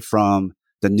takes away from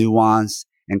the nuance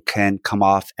and can come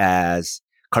off as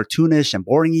cartoonish and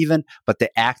boring even. But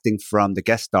the acting from the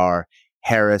guest star,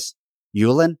 Harris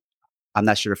Yulin, I'm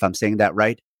not sure if I'm saying that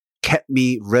right, kept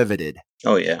me riveted.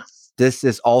 Oh, yeah. This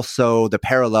is also the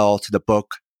parallel to the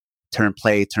book, turn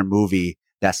play, turn movie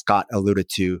that Scott alluded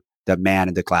to, The Man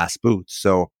in the Glass Boots.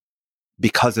 So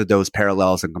because of those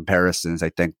parallels and comparisons, I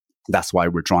think that's why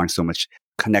we're drawing so much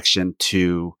connection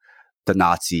to the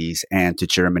Nazis and to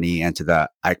Germany and to the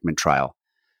Eichmann trial.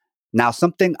 Now,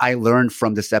 something I learned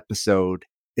from this episode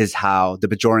is how the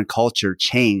Bajoran culture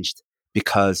changed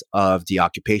because of the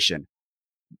occupation.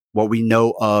 What we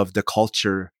know of the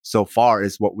culture so far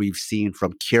is what we've seen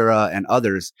from Kira and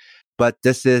others, but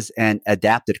this is an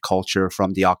adapted culture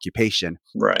from the occupation.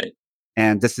 Right.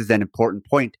 And this is an important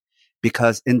point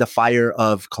because in the fire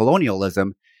of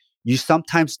colonialism, you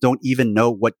sometimes don't even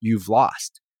know what you've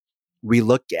lost. We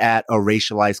look at a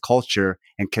racialized culture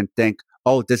and can think,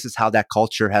 oh, this is how that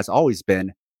culture has always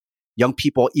been. Young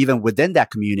people, even within that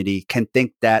community, can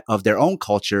think that of their own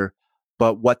culture,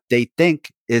 but what they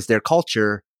think is their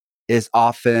culture is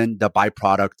often the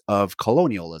byproduct of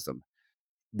colonialism.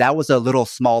 That was a little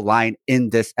small line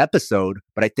in this episode,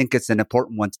 but I think it's an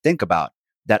important one to think about,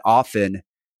 that often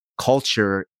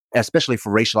culture, especially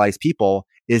for racialized people,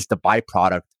 is the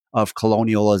byproduct of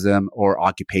colonialism or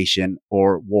occupation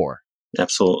or war.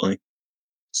 Absolutely.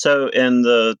 So in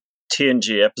the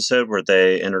TNG episode where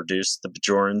they introduced the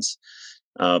Bajorans,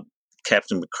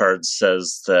 Captain Picard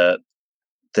says that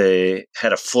they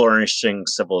had a flourishing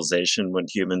civilization when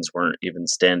humans weren't even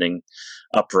standing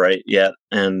upright yet.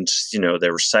 And, they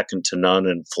were second to none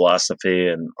in philosophy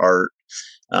and art.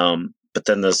 But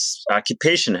then this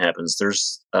occupation happens.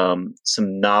 There's some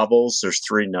novels. There's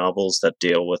 3 novels that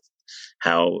deal with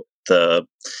how the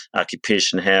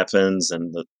occupation happens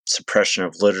and the suppression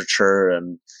of literature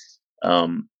and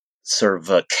sort of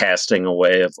a casting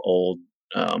away of old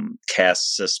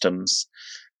caste systems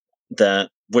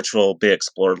which will be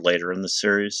explored later in the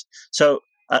series. So,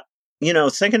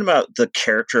 thinking about the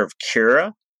character of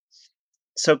Kira.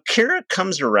 So Kira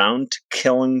comes around to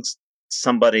killing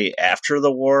somebody after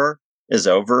the war is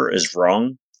over is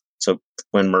wrong. So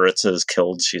when Maritza is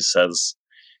killed, she says,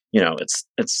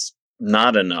 it's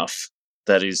not enough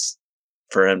that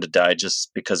for him to die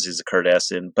just because he's a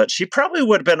Cardassian. But she probably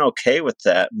would have been okay with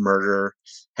that murder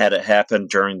had it happened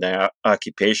during the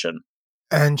occupation.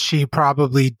 And she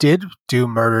probably did do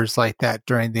murders like that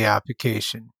during the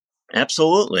occupation.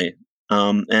 Absolutely.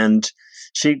 And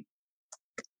she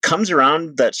comes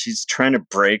around that she's trying to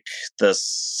break the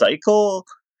cycle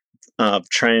of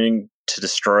trying to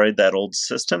destroy that old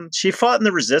system. She fought in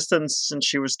the resistance since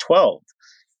she was 12.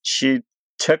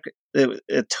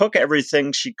 It took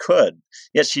everything she could.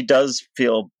 Yet she does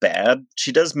feel bad.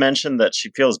 She does mention that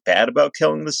she feels bad about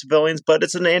killing the civilians, but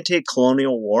it's an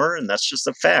anti-colonial war, and that's just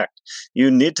a fact. You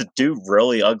need to do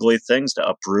really ugly things to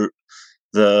uproot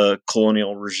the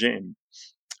colonial regime.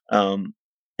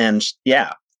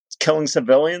 Killing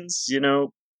civilians,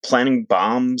 planting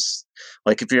bombs.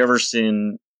 Like, if you ever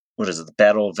seen, the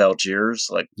Battle of Algiers?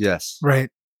 Like, yes, right.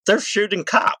 They're shooting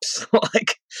cops.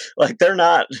 like they're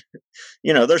not,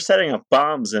 they're setting up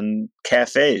bombs in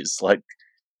cafes. Like,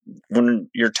 when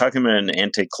you're talking about an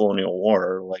anti-colonial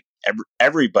war, like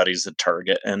everybody's a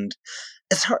target. And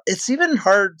it's hard. It's even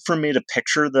hard for me to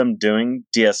picture them doing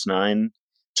DS9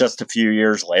 just a few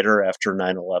years later after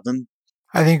 9/11.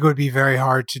 I think it would be very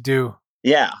hard to do.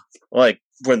 Yeah. Like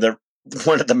when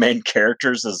one of the main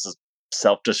characters is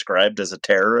self-described as a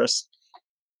terrorist.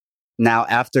 Now,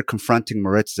 after confronting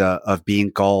Maritza of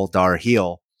being Gul Dar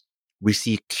heel, we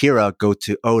see Kira go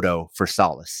to Odo for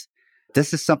solace.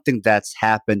 This is something that's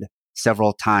happened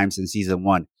several times in season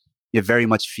 1. It very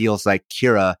much feels like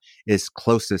Kira is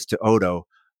closest to Odo,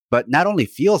 but not only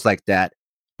feels like that,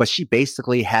 but she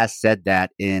basically has said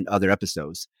that in other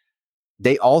episodes.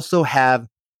 They also have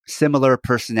similar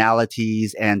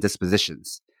personalities and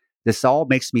dispositions. This all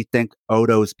makes me think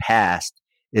Odo's past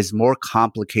is more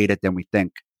complicated than we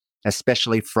think,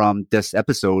 especially from this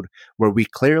episode where we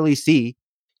clearly see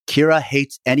Kira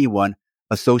hates anyone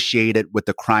associated with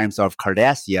the crimes of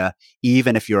Cardassia,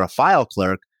 even if you're a file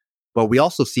clerk. But we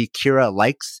also see Kira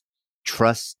likes,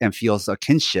 trusts, and feels a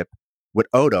kinship with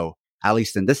Odo, at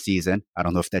least in this season. I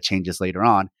don't know if that changes later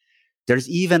on. There's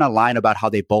even a line about how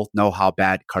they both know how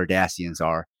bad Cardassians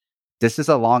are. This is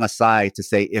a long aside to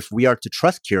say if we are to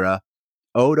trust Kira,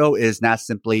 Odo is not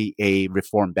simply a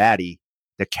reformed baddie.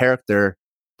 The character,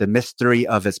 the mystery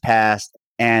of his past,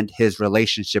 and his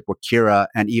relationship with Kira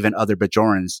and even other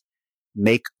Bajorans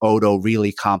make Odo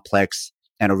really complex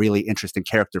and a really interesting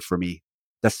character for me.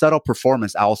 The subtle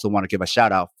performance I also want to give a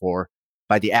shout out for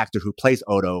by the actor who plays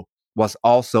Odo was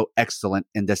also excellent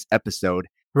in this episode.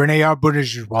 Rene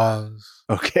Bourgeois.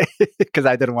 Okay, because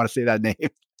I didn't want to say that name.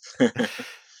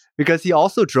 Because he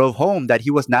also drove home that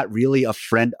he was not really a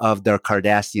friend of the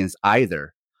Cardassians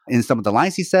either. In some of the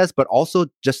lines he says, but also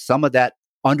just some of that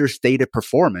understated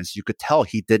performance. You could tell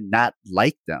he did not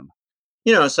like them.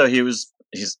 So he's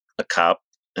a cop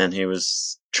and he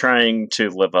was trying to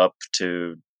live up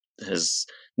to his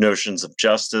notions of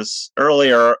justice.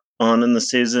 Earlier on in the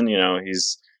season,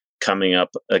 he's coming up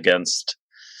against,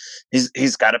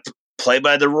 he's got to play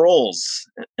by the rules,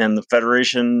 and the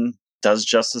Federation does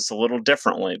justice a little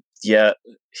differently. Yet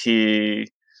he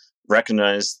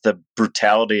recognized the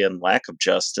brutality and lack of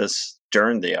justice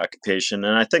during the occupation,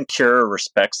 and I think Kira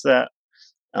respects that.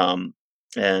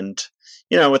 And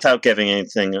without giving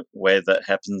anything away that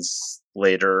happens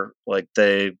later, like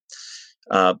they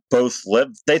both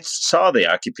lived, they saw the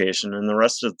occupation, and the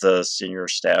rest of the senior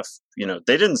staff,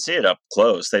 they didn't see it up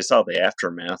close. They saw the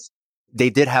aftermath. They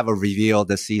did have a reveal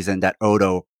this season that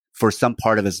Odo, for some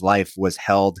part of his life, was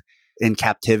held in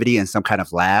captivity in some kind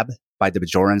of lab by the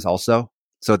Bajorans also.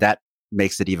 So that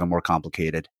makes it even more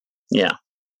complicated. Yeah.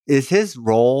 Is his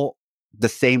role the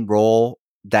same role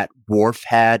that Worf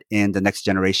had in The Next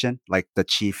Generation, like the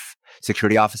chief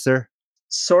security officer?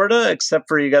 Sorta, except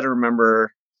for you got to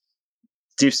remember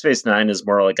Deep Space Nine is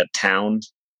more like a town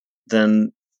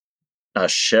than a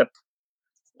ship.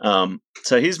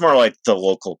 So he's more like the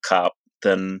local cop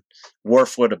than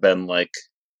Worf would have been, like,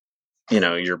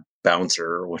 your bouncer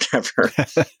or whatever.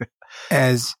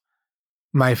 As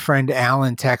my friend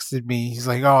Alan texted me, he's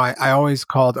like, "Oh, I always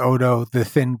called Odo the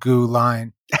thin goo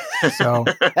line." So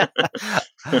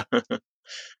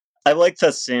I like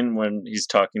that scene when he's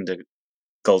talking to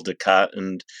Gul Dukat,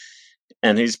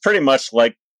 and he's pretty much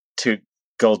like to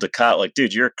Gul Dukat, like,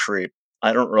 dude, you're a creep.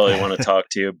 I don't really want to talk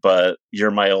to you, but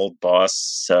you're my old boss,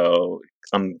 so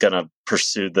I'm gonna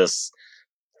pursue this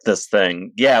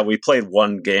thing. Yeah, we played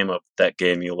one game of that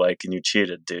game you like, and you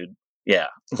cheated, dude. Yeah,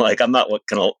 like, I'm not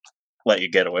gonna let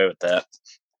you get away with that.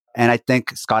 And I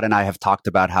think Scott and I have talked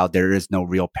about how there is no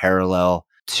real parallel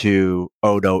to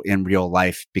Odo in real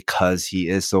life because he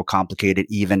is so complicated,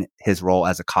 even his role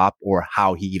as a cop or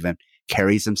how he even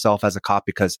carries himself as a cop,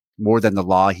 because more than the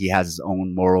law, he has his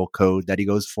own moral code that he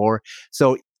goes for.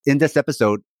 So in this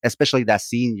episode, especially that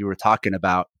scene you were talking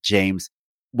about, James,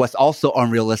 what's also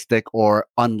unrealistic or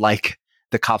unlike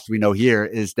the cops we know here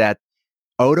is that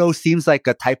Odo seems like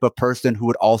a type of person who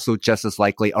would also just as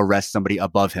likely arrest somebody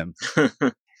above him.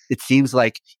 It seems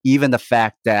like even the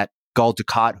fact that Gul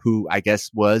Dukat, who I guess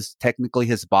was technically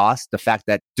his boss, the fact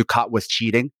that Dukat was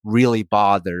cheating really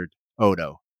bothered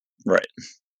Odo. Right.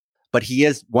 But he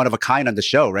is one of a kind on the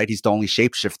show, right? He's the only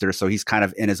shapeshifter, so he's kind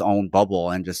of in his own bubble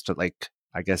and just like,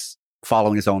 I guess,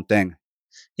 following his own thing.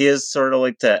 He is sort of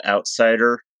like the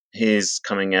outsider. He's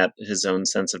coming at his own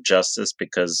sense of justice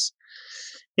because,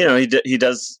 you know, he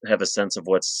does have a sense of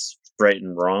what's right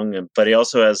and wrong, but he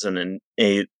also has an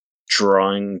innate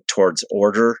drawing towards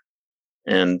order,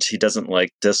 and he doesn't like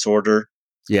disorder.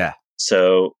 Yeah.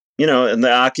 So, you know, and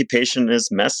the occupation is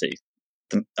messy.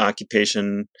 The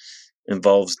occupation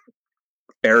involves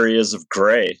areas of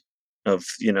gray, of,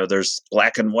 you know, there's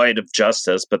black and white of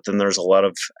justice, but then there's a lot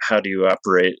of how do you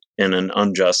operate in an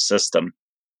unjust system.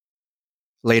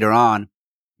 Later on,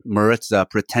 Maritza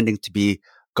pretending to be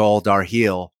Gul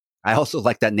Darhe'el. I also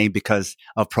like that name because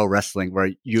of pro wrestling,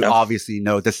 where you obviously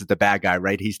know this is the bad guy,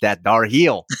 right? He's that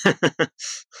Darhe'el.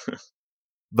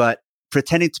 But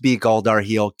pretending to be Gul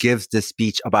Darhe'el gives this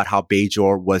speech about how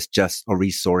Bajor was just a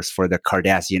resource for the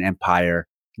Cardassian Empire,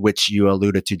 which you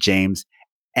alluded to, James.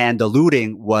 And the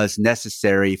looting was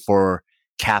necessary for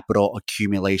capital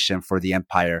accumulation for the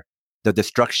Empire. The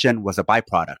destruction was a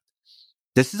byproduct.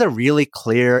 This is a really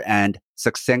clear and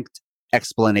succinct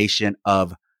explanation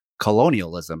of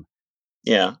colonialism.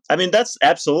 Yeah. I mean, that's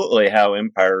absolutely how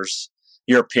empires,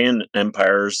 European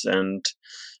empires, and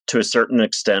to a certain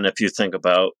extent, if you think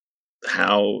about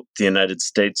how the United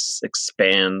States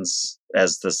expands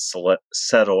as the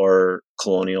settler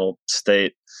colonial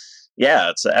state, yeah,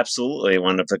 it's absolutely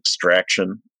one of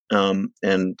extraction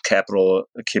and capital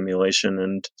accumulation,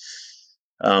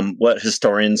 and what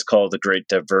historians call the Great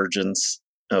Divergence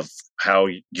of how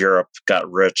Europe got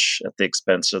rich at the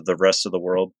expense of the rest of the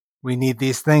world. We need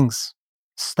these things.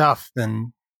 Stuff,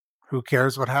 then who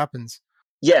cares what happens?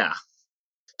 Yeah.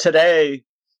 Today,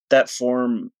 that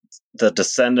form, the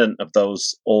descendant of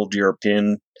those old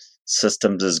European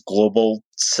systems, is global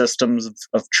systems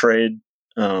of trade.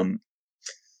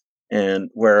 And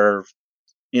where,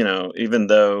 you know, even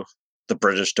though the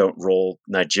British don't rule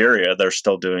Nigeria, they're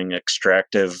still doing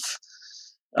extractive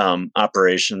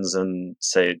operations in,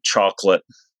 say, chocolate,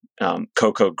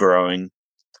 cocoa growing,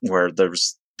 where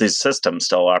there's these systems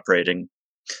still operating.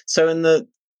 So in the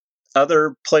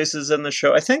other places in the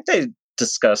show, I think they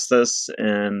discuss this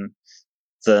in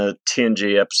the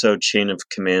TNG episode Chain of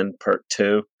Command Part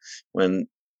 2, when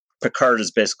Picard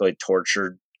is basically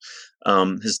tortured.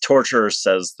 His torturer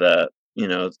says that, you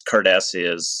know,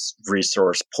 Cardassia is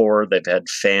resource poor. They've had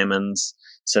famines.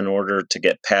 So in order to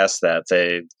get past that,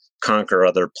 they conquer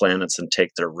other planets and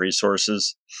take their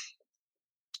resources.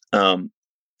 And,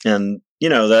 you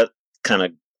know, that kind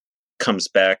of comes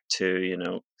back to, you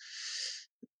know,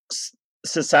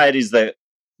 societies that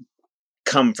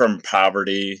come from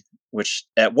poverty, which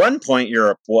at one point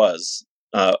Europe was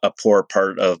a poor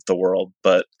part of the world,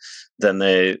 but then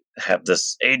they have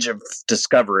this age of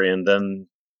discovery and then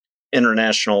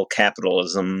international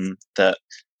capitalism that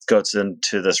goes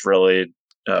into this really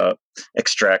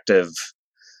extractive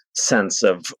sense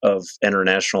of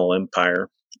international empire.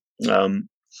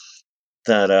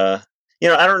 That you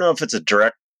know, I don't know if it's a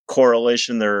direct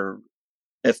correlation there,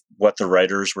 if what the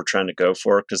writers were trying to go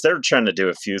for, because they were trying to do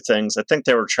a few things. I think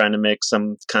they were trying to make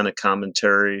some kind of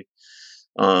commentary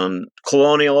on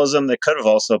colonialism. They could have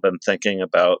also been thinking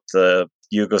about the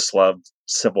Yugoslav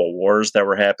civil wars that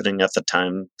were happening at the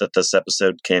time that this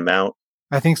episode came out.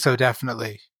 I think so,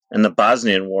 definitely. And the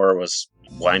Bosnian War was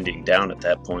winding down at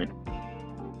that point.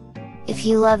 If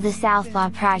you love the Southpaw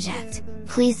Project,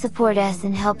 please support us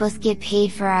and help us get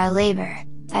paid for our labor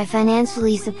by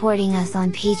financially supporting us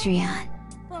on Patreon.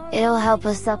 It'll help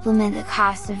us supplement the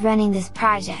cost of running this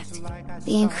project,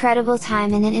 the incredible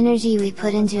time and energy we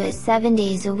put into it 7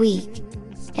 days a week.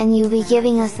 And you'll be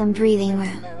giving us some breathing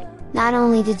room, not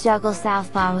only to juggle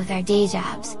Southpaw with our day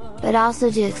jobs, but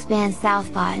also to expand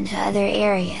Southpaw into other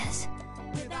areas.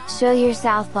 Show your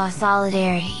Southpaw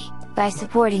solidarity by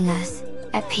supporting us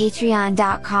at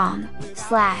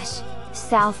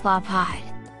patreon.com/southpawpod.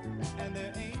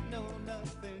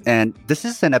 And this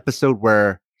is an episode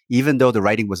where, even though the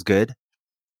writing was good,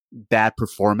 bad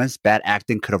performance, bad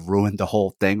acting could have ruined the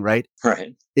whole thing, right?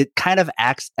 Right. It kind of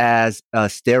acts as a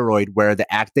steroid where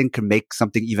the acting can make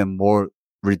something even more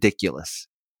ridiculous.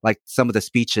 Like some of the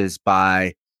speeches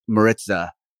by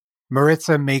Maritza.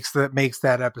 Maritza makes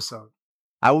that episode.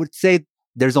 I would say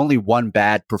there's only one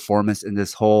bad performance in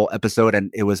this whole episode,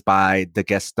 and it was by the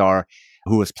guest star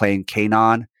who was playing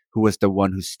Kanan, who was the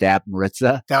one who stabbed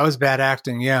Maritza. That was bad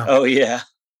acting, yeah. Oh, yeah.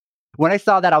 When I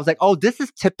saw that, I was like, oh, this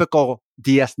is typical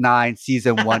DS9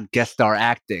 season 1 guest star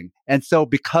acting. And so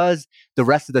because the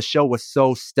rest of the show was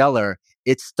so stellar,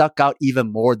 it stuck out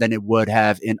even more than it would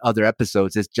have in other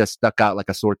episodes. It just stuck out like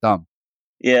a sore thumb.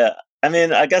 Yeah. I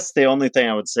mean, I guess the only thing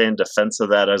I would say in defense of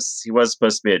that is he was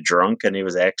supposed to be a drunk and he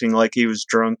was acting like he was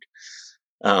drunk.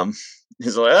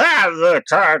 He's like, the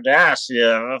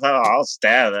Kardashian, I'll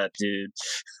stab that dude.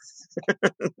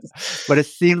 But it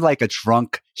seemed like a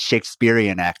drunk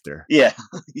Shakespearean actor. Yeah,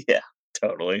 yeah,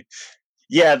 totally.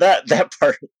 Yeah, that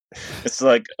part, it's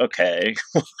like, okay.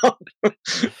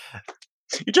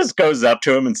 He just goes up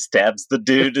to him and stabs the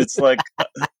dude. It's like,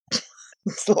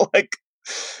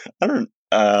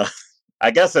 I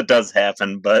guess it does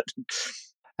happen, but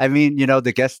I mean,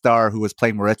 the guest star who was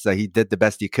playing Maritza, he did the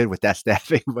best he could with that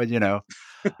stabbing, but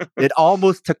it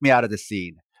almost took me out of the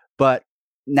scene. But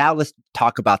now let's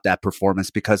talk about that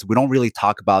performance, because we don't really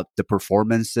talk about the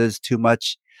performances too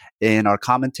much in our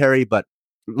commentary. But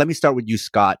let me start with you,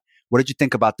 Scott. What did you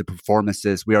think about the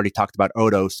performances? We already talked about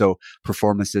Odo, so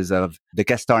performances of the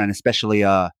guest star and especially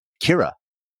Kira.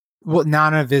 Well,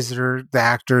 Nana Visitor, the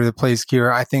actor that plays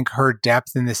Kira, I think her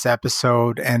depth in this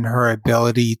episode and her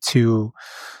ability to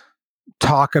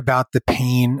talk about the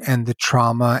pain and the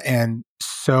trauma and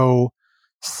so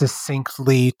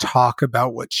succinctly talk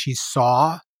about what she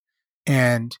saw.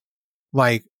 And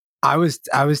like, I was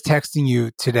texting you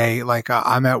today, like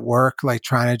I'm at work, like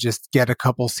trying to just get a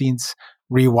couple scenes,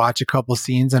 rewatch a couple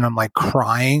scenes, and I'm like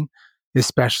crying,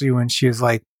 especially when she was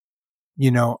like,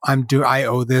 I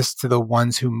owe this to the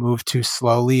ones who moved too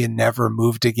slowly and never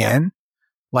moved again.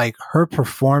 Like her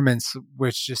performance,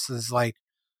 which just is like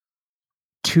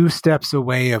 2 steps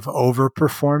away of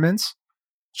overperformance,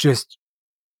 just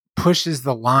pushes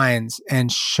the lines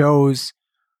and shows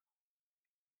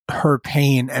her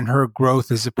pain and her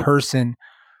growth as a person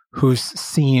who's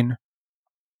seen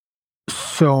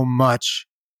so much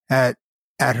at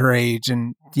her age.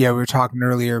 And yeah, we were talking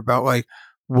earlier about like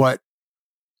what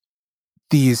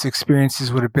these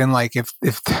experiences would have been like if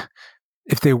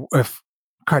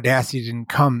Cardassia didn't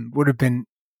come. Would have been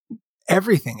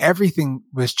everything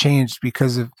was changed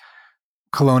because of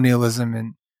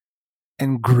colonialism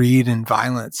and greed and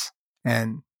violence.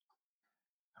 And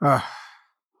yeah,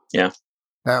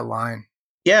 that line.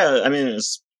 Yeah, I mean,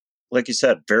 it's like you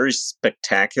said, very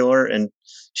spectacular, and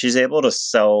she's able to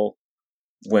sell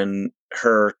when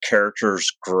her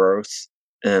character's growth.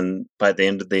 And by the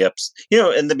end of the episode,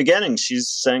 in the beginning, she's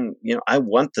saying, I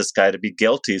want this guy to be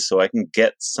guilty so I can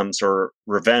get some sort of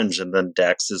revenge. And then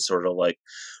Dax is sort of like,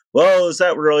 well, is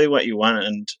that really what you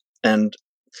want? And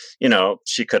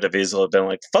she could have easily been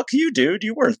like, fuck you, dude,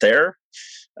 you weren't there.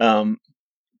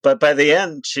 But by the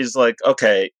end, she's like,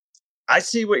 okay, I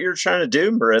see what you're trying to do,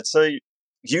 Maritza.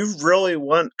 You really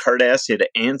want Cardassia to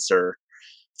answer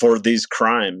for these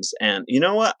crimes. And you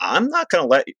know what? I'm not going to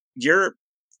let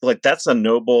that's a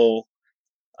noble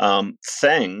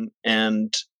thing,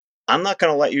 and I'm not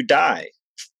going to let you die.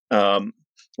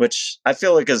 Which I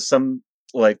feel like is some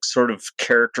like sort of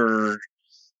character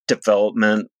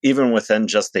development, even within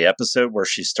just the episode where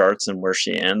she starts and where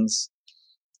she ends.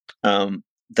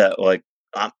 That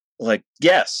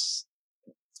yes,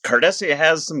 Cardassia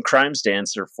has some crimes to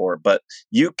answer for, but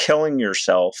you killing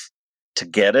yourself to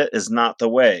get it is not the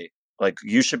way. Like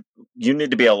you need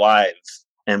to be alive,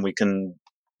 and we can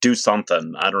do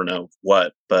something. I don't know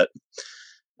what, but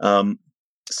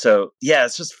so yeah,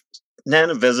 it's just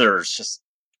Nana Visitors just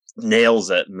nails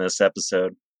it in this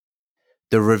episode.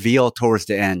 The reveal towards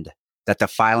the end that the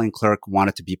filing clerk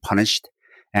wanted to be punished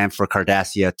and for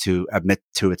Cardassia to admit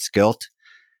to its guilt.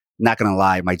 Not gonna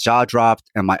lie, my jaw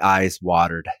dropped and my eyes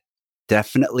watered.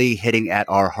 Definitely hitting at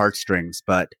our heartstrings,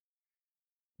 but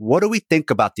what do we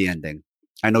think about the ending?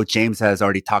 I know James has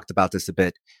already talked about this a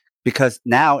bit. because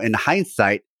now in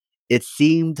hindsight, it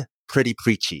seemed pretty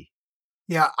preachy.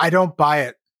 Yeah, I don't buy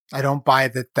it. I don't buy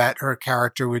that her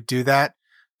character would do that.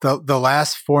 The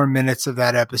last 4 minutes of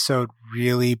that episode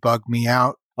really bugged me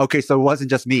out. Okay, so it wasn't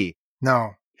just me.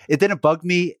 No. It didn't bug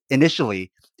me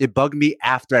initially. It bugged me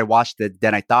after I watched it.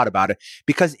 Then I thought about it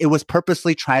because it was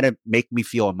purposely trying to make me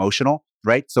feel emotional,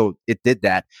 right? So it did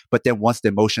that. But then once the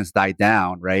emotions died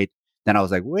down, right? Then I was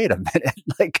like, wait a minute.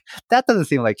 Like, that doesn't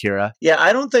seem like Kira. Yeah,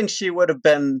 I don't think she would have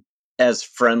been as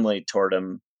friendly toward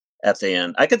him at the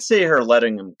end. I could see her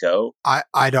letting him go.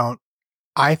 I don't.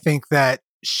 I think that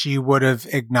she would have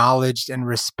acknowledged and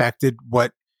respected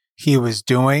what he was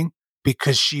doing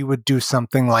because she would do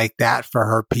something like that for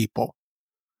her people.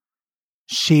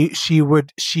 She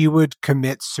would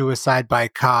commit suicide by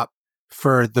cop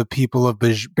for the people of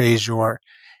Bajor,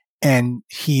 and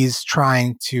he's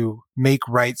trying to make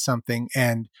right something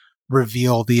and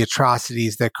reveal the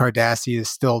atrocities that Cardassia is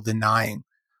still denying.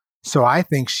 So I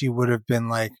think she would have been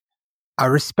like, I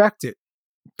respect it.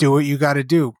 Do what you got to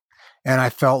do. And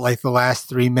I felt like the last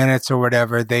 3 minutes or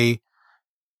whatever, they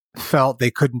felt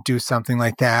they couldn't do something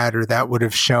like that, or that would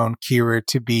have shown Kira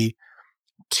to be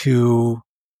too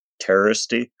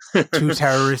terroristy. Too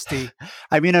terroristy.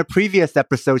 I mean, in a previous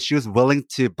episode, she was willing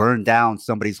to burn down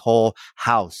somebody's whole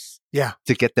house. Yeah.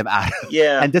 To get them out.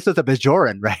 Yeah. And this was a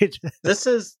Bajoran, right? That's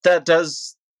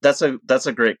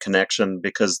a great connection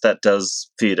because that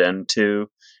does feed into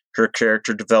her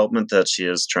character development, that she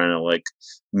is trying to like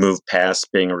move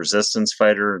past being a resistance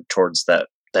fighter towards that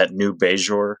new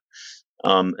Bajor.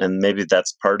 And maybe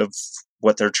that's part of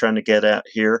what they're trying to get at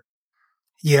here.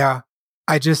 Yeah.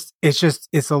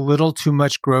 It's a little too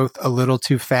much growth, a little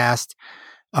too fast.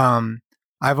 Have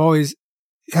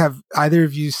either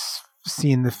of you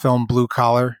seen the film Blue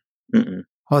Collar? Mm-mm.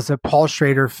 Well, it's a Paul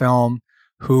Schrader film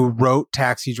who wrote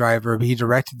Taxi Driver. He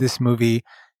directed this movie,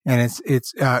 and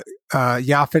it's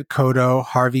Yaphet Kotto,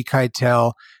 Harvey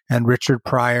Keitel, and Richard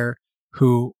Pryor,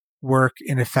 who work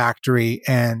in a factory,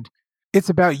 and it's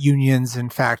about unions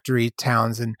and factory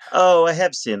towns. And oh, I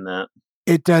have seen that.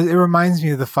 It reminds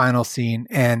me of the final scene,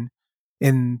 and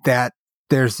in that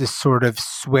there's this sort of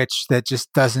switch that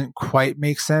just doesn't quite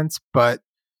make sense, but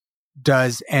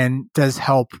does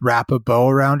help wrap a bow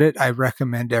around it. I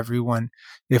recommend everyone,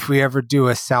 if we ever do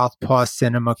a Southpaw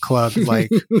Cinema Club, like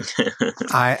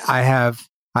I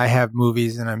have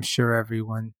movies, and I'm sure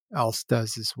everyone else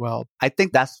does as well. I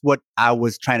think that's what I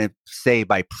was trying to say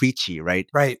by preachy, right?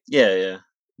 Right. Yeah.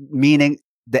 Meaning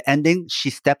the ending, she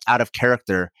stepped out of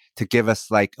character to give us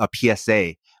like a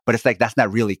PSA, but it's like, that's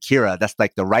not really Kira. That's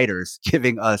like the writers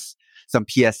giving us some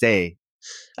PSA.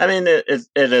 I mean, it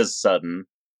is sudden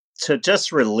to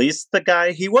just release the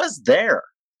guy. He was there.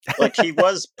 Like, he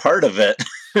was part of it.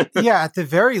 Yeah, at the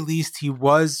very least, he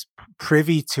was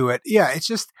privy to it. Yeah, it's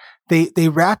just, they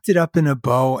wrapped it up in a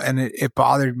bow, and it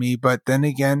bothered me. But then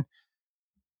again,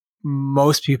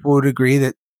 most people would agree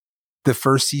that the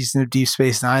first season of Deep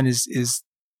Space Nine is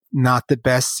not the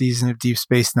best season of Deep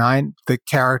Space Nine. The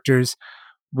characters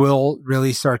will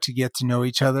really start to get to know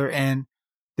each other, and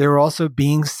they're also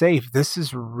being safe. This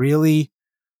is really,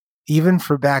 even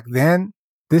for back then,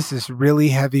 this is really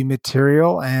heavy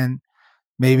material, and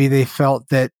maybe they felt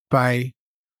that by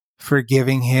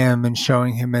forgiving him and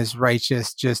showing him as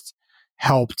righteous just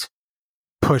helped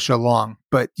push along.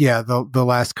 But yeah, the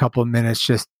last couple of minutes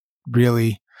just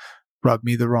really rubbed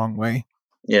me the wrong way.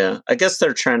 Yeah, I guess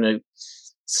they're trying to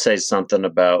say something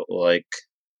about like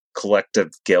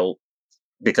collective guilt,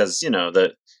 because, you know,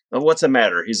 that what's the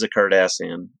matter? He's a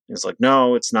Cardassian. It's like,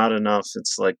 no, it's not enough.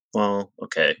 It's like, well,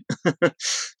 okay.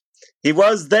 He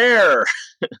was there.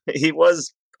 He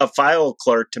was a file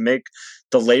clerk to make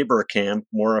the labor camp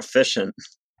more efficient.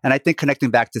 And I think connecting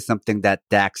back to something that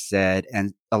Dax said,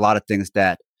 and a lot of things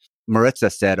that Maritza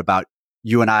said about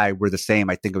you and I were the same.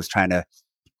 I think it was trying to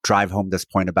drive home this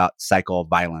point about cycle of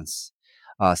violence,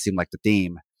 seemed like the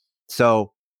theme.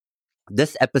 So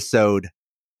this episode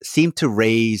seemed to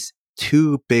raise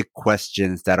two big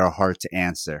questions that are hard to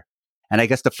answer. And I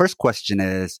guess the first question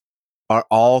is, are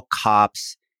all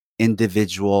cops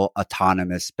individual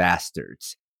autonomous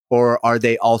bastards? Or are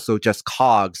they also just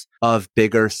cogs of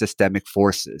bigger systemic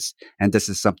forces? And this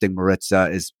is something Maritza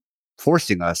is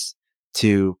forcing us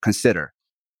to consider.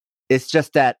 It's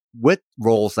just that with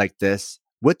roles like this,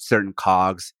 with certain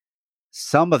cogs,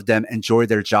 some of them enjoy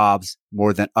their jobs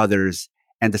more than others,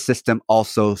 and the system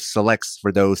also selects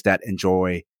for those that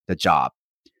enjoy the job.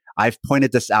 I've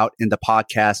pointed this out in the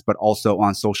podcast, but also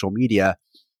on social media,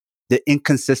 the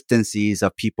inconsistencies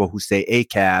of people who say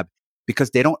ACAB,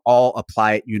 because they don't all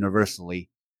apply it universally.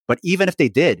 But even if they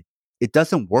did, it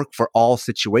doesn't work for all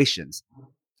situations.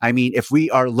 I mean, if we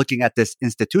are looking at this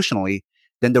institutionally,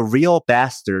 then the real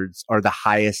bastards are the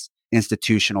highest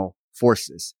institutional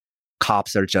forces.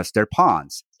 Cops are just their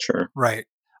pawns. Sure. Right.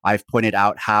 I've pointed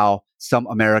out how some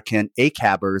American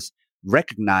ACABers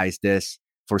recognize this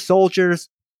for soldiers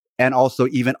and also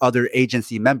even other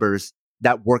agency members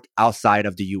that work outside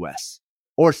of the US.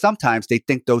 Or sometimes they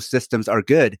think those systems are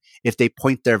good if they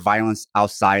point their violence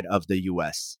outside of the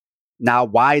US. Now,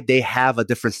 why they have a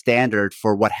different standard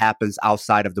for what happens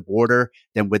outside of the border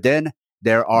than within,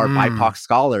 there are BIPOC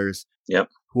scholars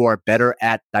who are better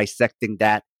at dissecting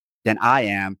that than I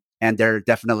am. And there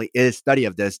definitely is study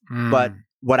of this. But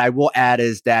what I will add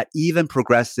is that even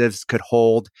progressives could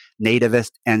hold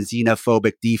nativist and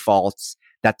xenophobic defaults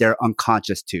that they're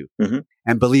unconscious to.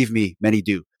 And believe me, many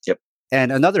do. And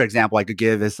another example I could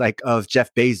give is like of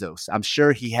Jeff Bezos. I'm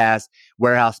sure he has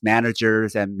warehouse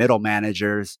managers and middle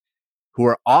managers who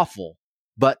are awful,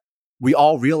 but we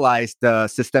all realize the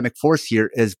systemic force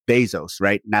here is Bezos,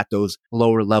 right? Not those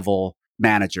lower level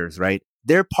managers, right?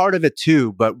 They're part of it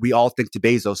too, but we all think to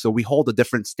Bezos. So we hold a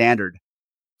different standard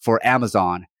for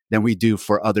Amazon than we do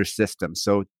for other systems.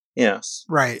 So yes,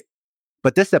 right.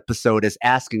 But this episode is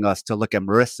asking us to look at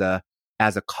Marissa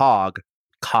as a cog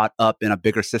caught up in a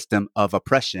bigger system of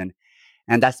oppression.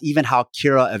 And that's even how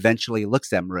Kira eventually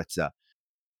looks at Maritza,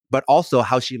 but also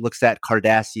how she looks at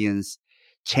Cardassians'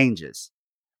 changes,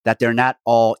 that they're not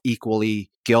all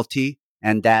equally guilty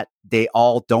and that they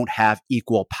all don't have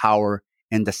equal power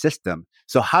in the system.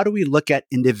 So how do we look at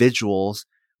individuals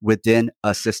within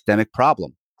a systemic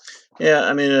problem? Yeah,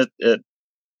 I mean, it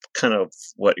kind of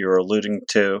what you're alluding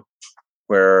to,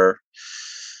 where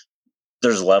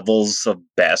there's levels of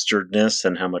bastardness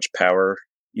and how much power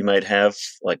you might have.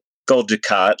 Like Gul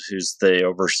Dukat, who's the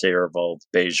overseer of all of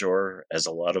Bajor, has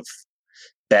a lot of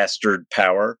bastard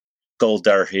power. Gul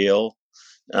Darheel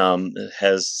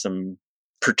has some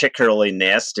particularly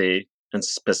nasty and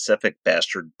specific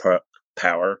bastard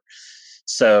power.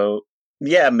 So,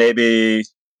 yeah, maybe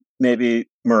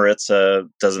Maritza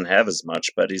doesn't have as much,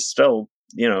 but he's still,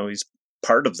 he's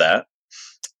part of that.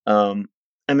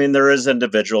 I mean, there is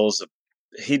individuals.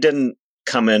 He didn't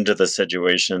come into the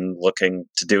situation looking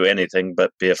to do anything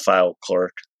but be a file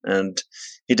clerk, and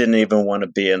he didn't even want to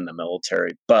be in the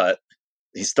military, but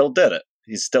he still did it.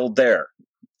 He's still there.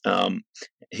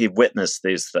 He witnessed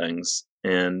these things,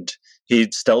 and he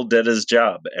still did his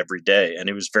job every day, and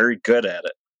he was very good at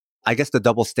it. I guess the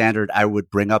double standard I would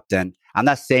bring up then, I'm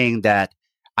not saying that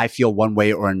I feel one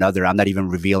way or another. I'm not even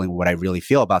revealing what I really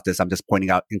feel about this. I'm just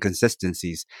pointing out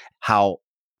inconsistencies, how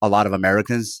a lot of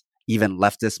Americans, even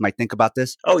leftists, might think about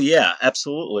this. Oh, yeah,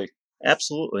 absolutely.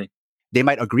 Absolutely. They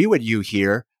might agree with you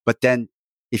here, but then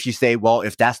if you say, well,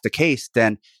 if that's the case,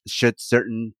 then should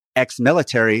certain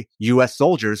ex-military U.S.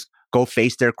 soldiers go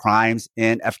face their crimes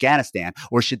in Afghanistan?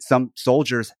 Or should some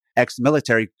soldiers,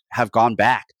 ex-military, have gone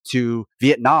back to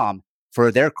Vietnam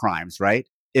for their crimes, right?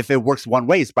 If it works one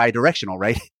way, it's bidirectional,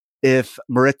 right? If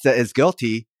Maritza is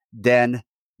guilty, then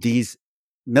these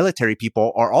military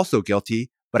people are also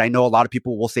guilty, but I know a lot of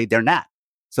people will say they're not.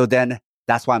 So then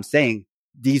that's why I'm saying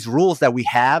these rules that we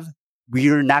have,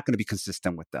 we're not going to be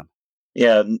consistent with them.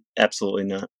 Yeah, absolutely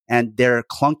not. And they're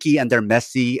clunky and they're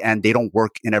messy and they don't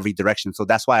work in every direction. So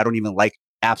that's why I don't even like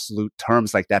absolute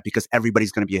terms like that, because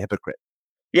everybody's going to be a hypocrite.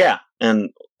 Yeah.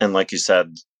 And like you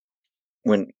said,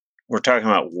 when we're talking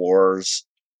about wars,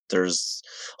 there's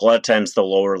a lot of times the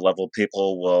lower level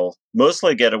people will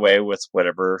mostly get away with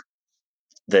whatever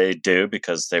they do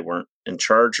because they weren't in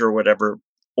charge or whatever,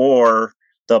 or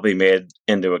they'll be made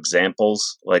into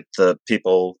examples, like the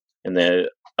people in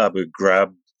the Abu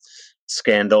Ghraib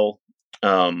scandal.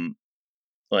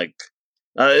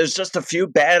 It's just a few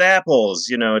bad apples.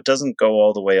 It doesn't go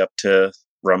all the way up to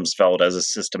Rumsfeld as a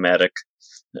systematic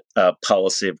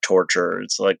policy of torture.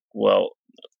 It's like, well,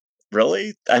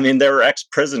 really? I mean, there were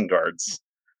ex-prison guards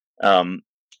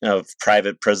of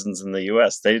private prisons in the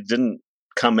U.S. They didn't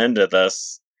come into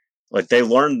this. Like, they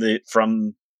learned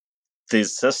from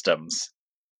these systems.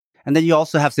 And then you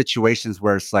also have situations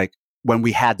where it's like, when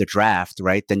we had the draft,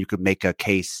 right, then you could make a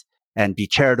case and be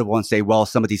charitable and say, well,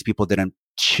 some of these people didn't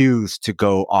choose to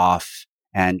go off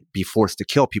and be forced to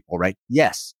kill people, right?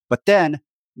 Yes. But then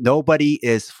nobody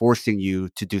is forcing you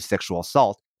to do sexual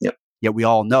assault. Yep. Yet we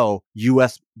all know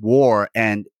U.S. war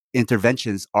and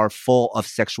interventions are full of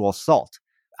sexual assault.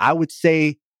 I would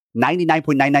say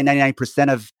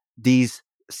 99.9999% of these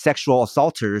sexual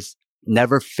assaulters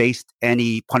never faced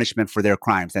any punishment for their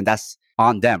crimes. And that's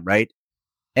on them, right?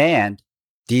 And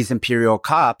these imperial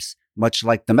cops, much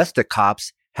like domestic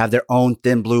cops, have their own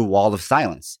thin blue wall of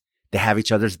silence. They have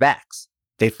each other's backs.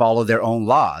 They follow their own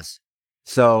laws.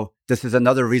 So this is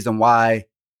another reason why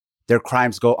their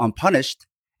crimes go unpunished.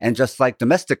 And just like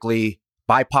domestically,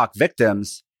 BIPOC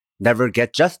victims never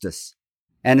get justice.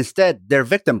 And instead, they're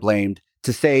victim blamed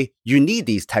to say you need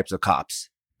these types of cops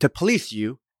to police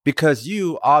you because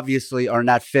you obviously are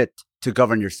not fit to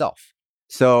govern yourself.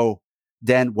 So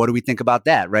then what do we think about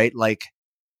that, right? Like,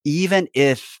 even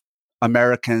if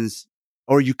Americans,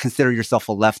 or you consider yourself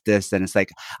a leftist and it's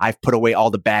like, I've put away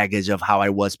all the baggage of how I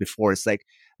was before. It's like,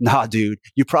 nah, dude,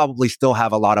 you probably still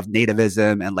have a lot of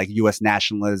nativism and like US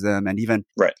nationalism and even,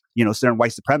 certain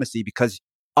white supremacy because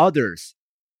others,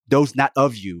 those not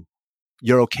of you,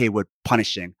 you're okay with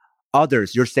punishing.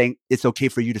 Others, you're saying it's okay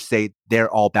for you to say they're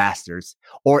all bastards.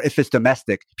 Or if it's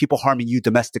domestic, people harming you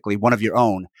domestically, one of your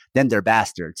own, then they're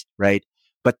bastards, right?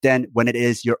 But then when it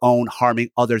is your own harming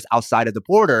others outside of the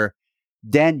border,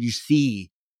 then you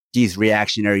see these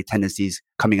reactionary tendencies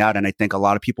coming out. And I think a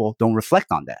lot of people don't reflect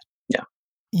on that.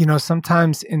 Yeah.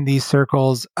 Sometimes in these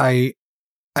circles, I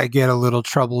get a little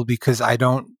trouble because I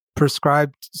don't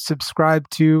subscribe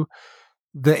to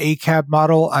the ACAB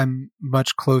model. I'm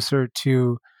much closer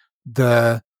to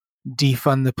the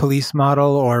defund the police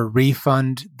model or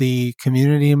refund the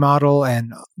community model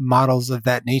and models of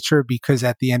that nature, because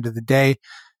at the end of the day,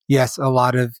 yes, a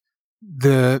lot of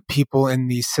the people in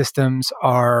these systems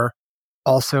are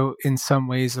also in some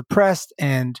ways oppressed.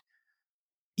 And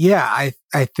yeah,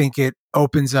 I think it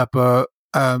opens up a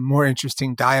more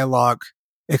interesting dialogue,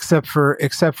 except for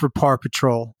Paw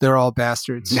Patrol. They're all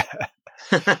bastards.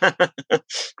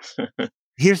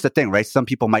 Here's the thing, right? Some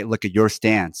people might look at your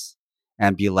stance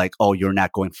and be like, oh, you're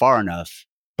not going far enough.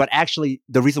 But actually,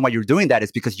 the reason why you're doing that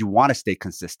is because you want to stay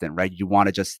consistent, right? You want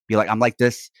to just be like, I'm like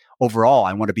this overall.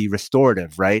 I want to be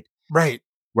restorative, right? Right.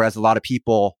 Whereas a lot of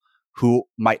people who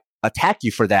might attack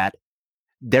you for that,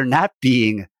 they're not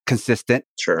being consistent.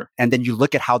 Sure. And then you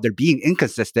look at how they're being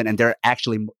inconsistent and they're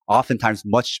actually oftentimes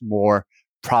much more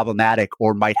problematic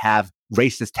or might have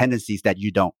racist tendencies that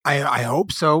you don't. I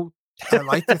hope so. I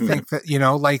like to think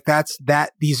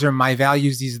that, these are my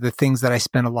values. These are the things that I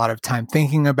spend a lot of time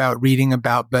thinking about, reading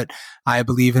about, but I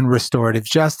believe in restorative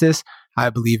justice. I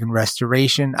believe in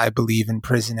restoration. I believe in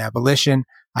prison abolition.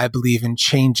 I believe in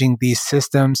changing these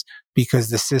systems because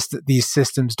these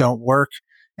systems don't work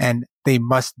and they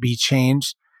must be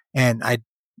changed. And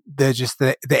the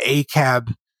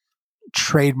ACAB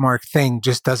trademark thing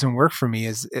just doesn't work for me.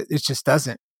 It just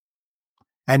doesn't.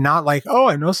 And not like, oh,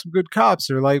 I know some good cops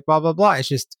or like blah, blah, blah. It's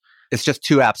just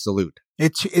too absolute.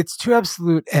 It's too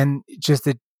absolute. And just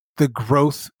the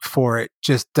growth for it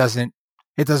just doesn't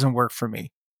work for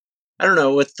me. I don't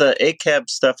know. With the ACAB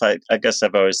stuff, I guess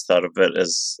I've always thought of it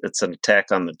as it's an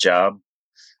attack on the job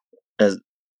as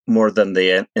more than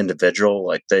the individual.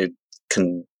 Like they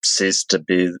can cease to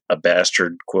be a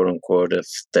bastard, quote unquote, if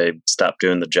they stop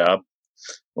doing the job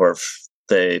or if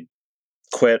they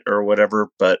quit or whatever.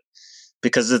 But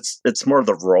because it's more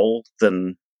the role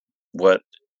than what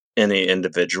any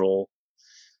individual.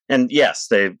 And yes,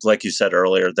 they, like you said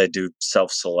earlier, they do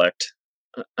self-select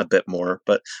a bit more.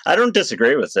 But I don't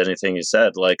disagree with anything you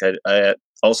said. Like I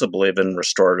also believe in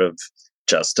restorative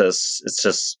justice. It's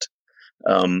just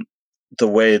the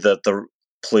way that the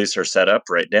police are set up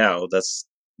right now. That's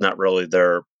not really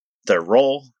their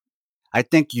role. I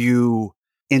think you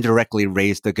indirectly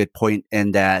raised a good point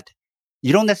in that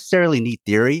you don't necessarily need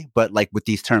theory, but like with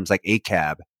these terms like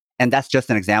ACAB, and that's just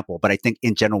an example. But I think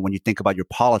in general, when you think about your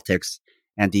politics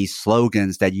and these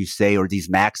slogans that you say, or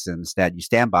these maxims that you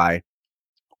stand by,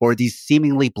 or these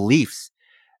seemingly beliefs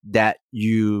that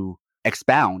you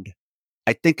expound,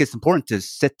 I think it's important to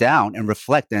sit down and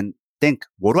reflect and think,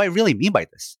 what do I really mean by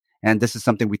this? And this is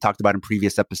something we talked about in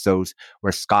previous episodes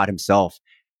where Scott himself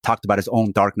talked about his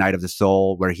own dark night of the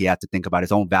soul, where he had to think about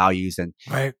his own values and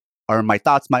right. Are my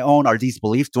thoughts my own? Are these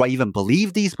beliefs? Do I even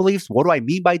believe these beliefs? What do I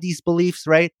mean by these beliefs,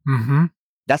 right? Mm-hmm.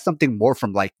 That's something more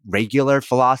from like regular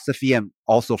philosophy and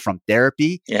also from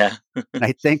therapy. Yeah. And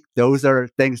I think those are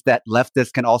things that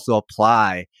leftists can also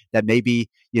apply, that maybe,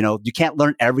 you can't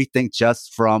learn everything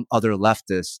just from other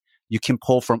leftists. You can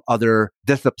pull from other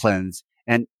disciplines.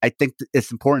 And I think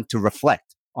it's important to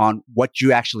reflect on what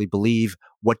you actually believe.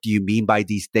 What do you mean by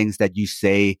these things that you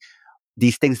say?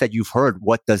 These things that you've heard,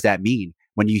 what does that mean?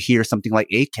 When you hear something like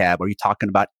ACAB, are you talking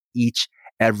about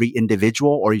every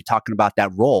individual, or are you talking about that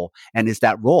role? And is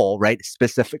that role, right,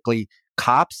 specifically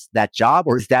cops, that job,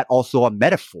 or is that also a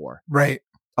metaphor? Right.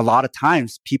 A lot of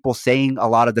times people saying a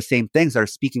lot of the same things are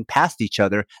speaking past each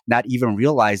other, not even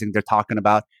realizing they're talking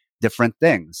about different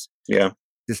things. Yeah.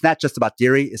 It's not just about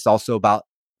theory. It's also about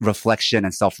reflection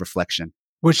and self-reflection.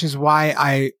 Which is why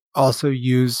I also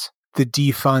use the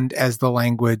defund as the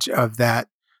language of that,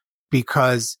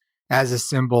 because as a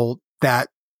symbol, that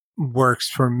works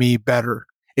for me better.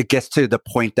 It gets to the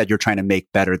point that you're trying to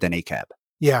make better than ACAB.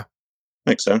 Yeah.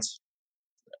 Makes sense.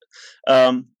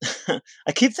 I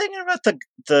keep thinking about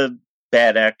the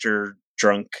bad actor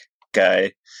drunk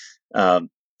guy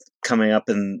coming up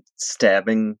and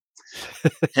stabbing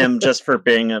him just for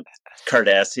being a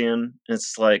Cardassian.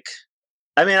 It's like,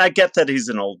 I mean, I get that he's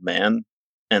an old man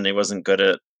and he wasn't good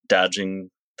at dodging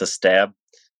the stab,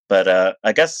 but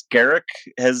I guess Garrick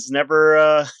has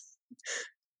never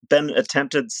been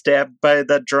attempted stabbed by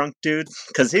that drunk dude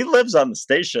because he lives on the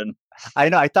station. I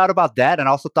know. I thought about that and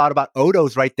also thought about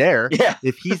Odo's right there. Yeah.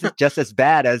 If he's just as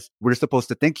bad as we're supposed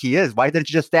to think he is, why didn't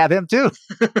you just stab him too?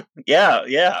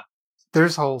 Yeah.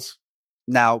 There's holes.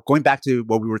 Now, going back to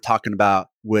what we were talking about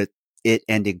with it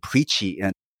ending preachy,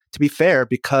 and to be fair,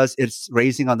 because it's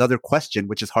raising another question,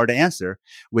 which is hard to answer,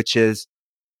 which is,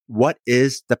 what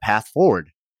is the path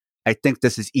forward? I think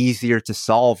this is easier to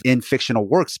solve in fictional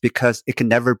works because it can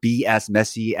never be as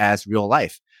messy as real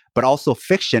life. But also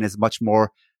fiction is much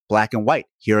more black and white.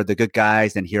 Here are the good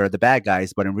guys and here are the bad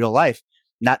guys. But in real life,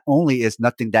 not only is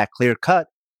nothing that clear cut,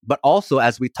 but also,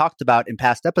 as we talked about in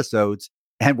past episodes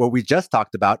and what we just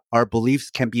talked about, our beliefs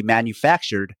can be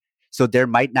manufactured. So there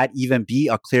might not even be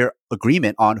a clear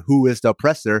agreement on who is the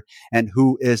oppressor and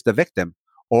who is the victim.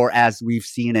 Or as we've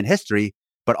seen in history,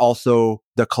 but also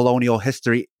the colonial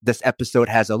history this episode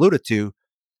has alluded to,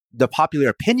 the popular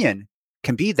opinion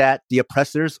can be that the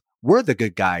oppressors were the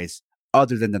good guys,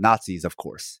 other than the Nazis, of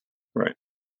course. Right.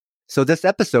 So this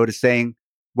episode is saying,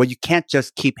 well, you can't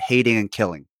just keep hating and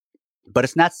killing. But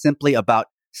it's not simply about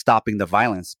stopping the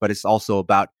violence, but it's also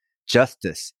about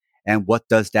justice. And what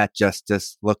does that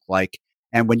justice look like?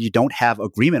 And when you don't have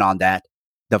agreement on that,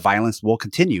 the violence will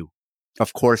continue.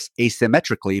 Of course,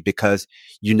 asymmetrically, because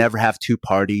you never have two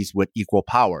parties with equal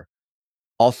power.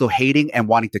 Also, hating and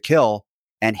wanting to kill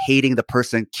and hating the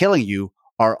person killing you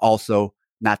are also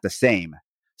not the same.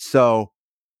 So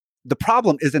the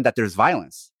problem isn't that there's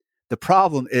violence. The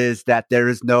problem is that there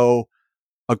is no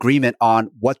agreement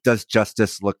on what does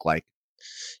justice look like.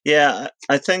 Yeah,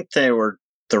 I think the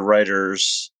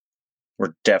writers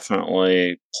were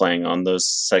definitely playing on those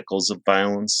cycles of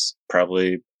violence,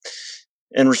 probably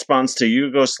in response to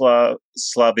Yugoslavia,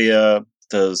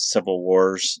 the civil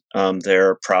wars.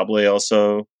 They're probably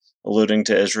also alluding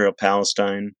to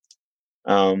Israel-Palestine.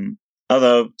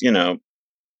 Although,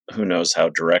 who knows how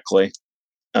directly.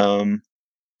 And,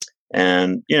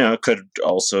 it could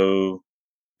also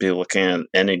be looking at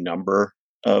any number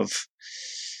of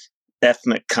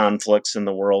ethnic conflicts in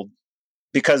the world,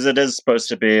 because it is supposed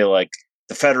to be like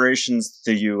the Federation's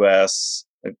the U.S.,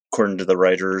 according to the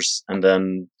writers, and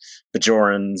then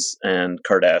Bajorans and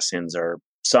Cardassians are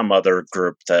some other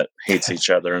group that hates each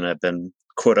other and have been,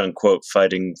 quote unquote,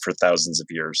 fighting for thousands of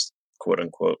years, quote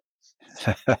unquote.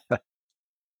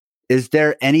 Is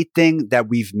there anything that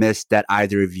we've missed that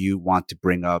either of you want to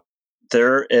bring up?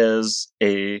 There is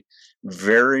a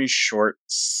very short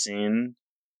scene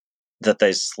that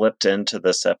they slipped into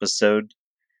this episode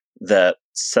that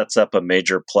sets up a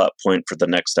major plot point for the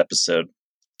next episode.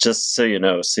 Just so you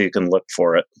know, so you can look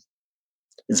for it.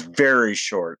 It's very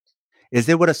short. Is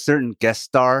it with a certain guest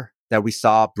star that we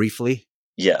saw briefly?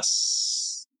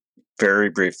 Yes. Very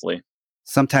briefly.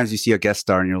 Sometimes you see a guest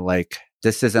star and you're like,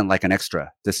 this isn't like an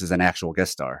extra. This is an actual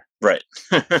guest star. Right.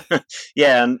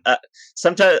 Yeah. And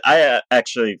sometimes I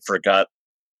actually forgot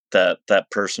that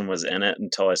person was in it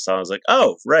until I saw it. I was like,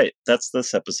 oh, right. That's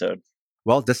this episode.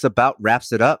 Well, this about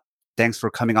wraps it up. Thanks for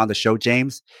coming on the show,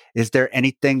 James. Is there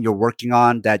anything you're working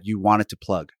on that you wanted to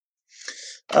plug?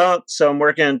 So I'm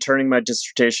working on turning my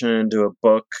dissertation into a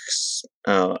book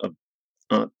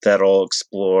that'll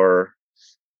explore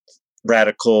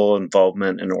radical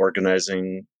involvement in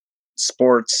organizing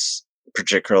sports,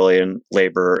 particularly in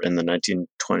labor in the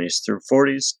 1920s through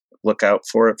 40s. Look out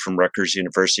for it from Rutgers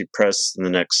University Press in the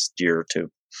next year or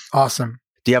two. Awesome.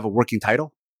 Do you have a working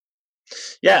title?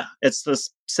 Yeah, it's the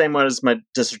same one as my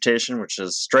dissertation, which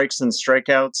is Strikes and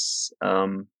Strikeouts,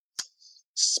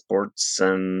 Sports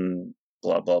and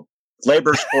blah, blah.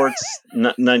 Labor sports in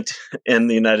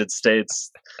the United States,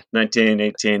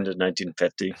 1918 to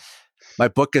 1950. My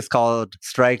book is called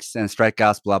Strikes and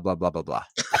Strikeouts, blah, blah, blah, blah, blah.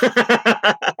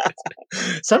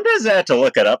 Sometimes I have to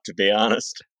look it up, to be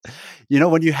honest.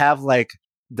 When you have like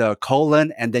the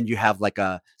colon and then you have like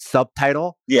a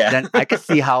subtitle, then I can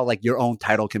see how like your own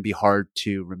title can be hard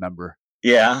to remember.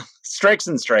 Yeah. Strikes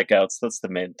and Strikeouts. That's the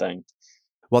main thing.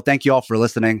 Well, thank you all for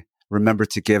listening. Remember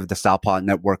to give the Southpaw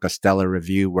Network a stellar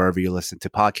review wherever you listen to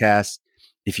podcasts.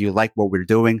 If you like what we're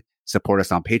doing, support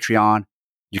us on Patreon.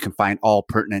 You can find all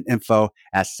pertinent info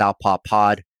at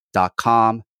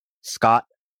southpawpod.com. Scott,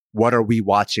 what are we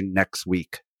watching next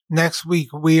week? Next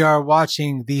week, we are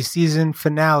watching the season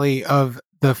finale of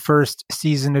the first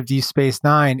season of Deep Space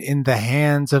Nine, In the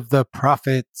Hands of the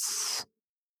Prophets.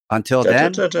 Until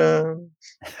then, Da-da-da-da.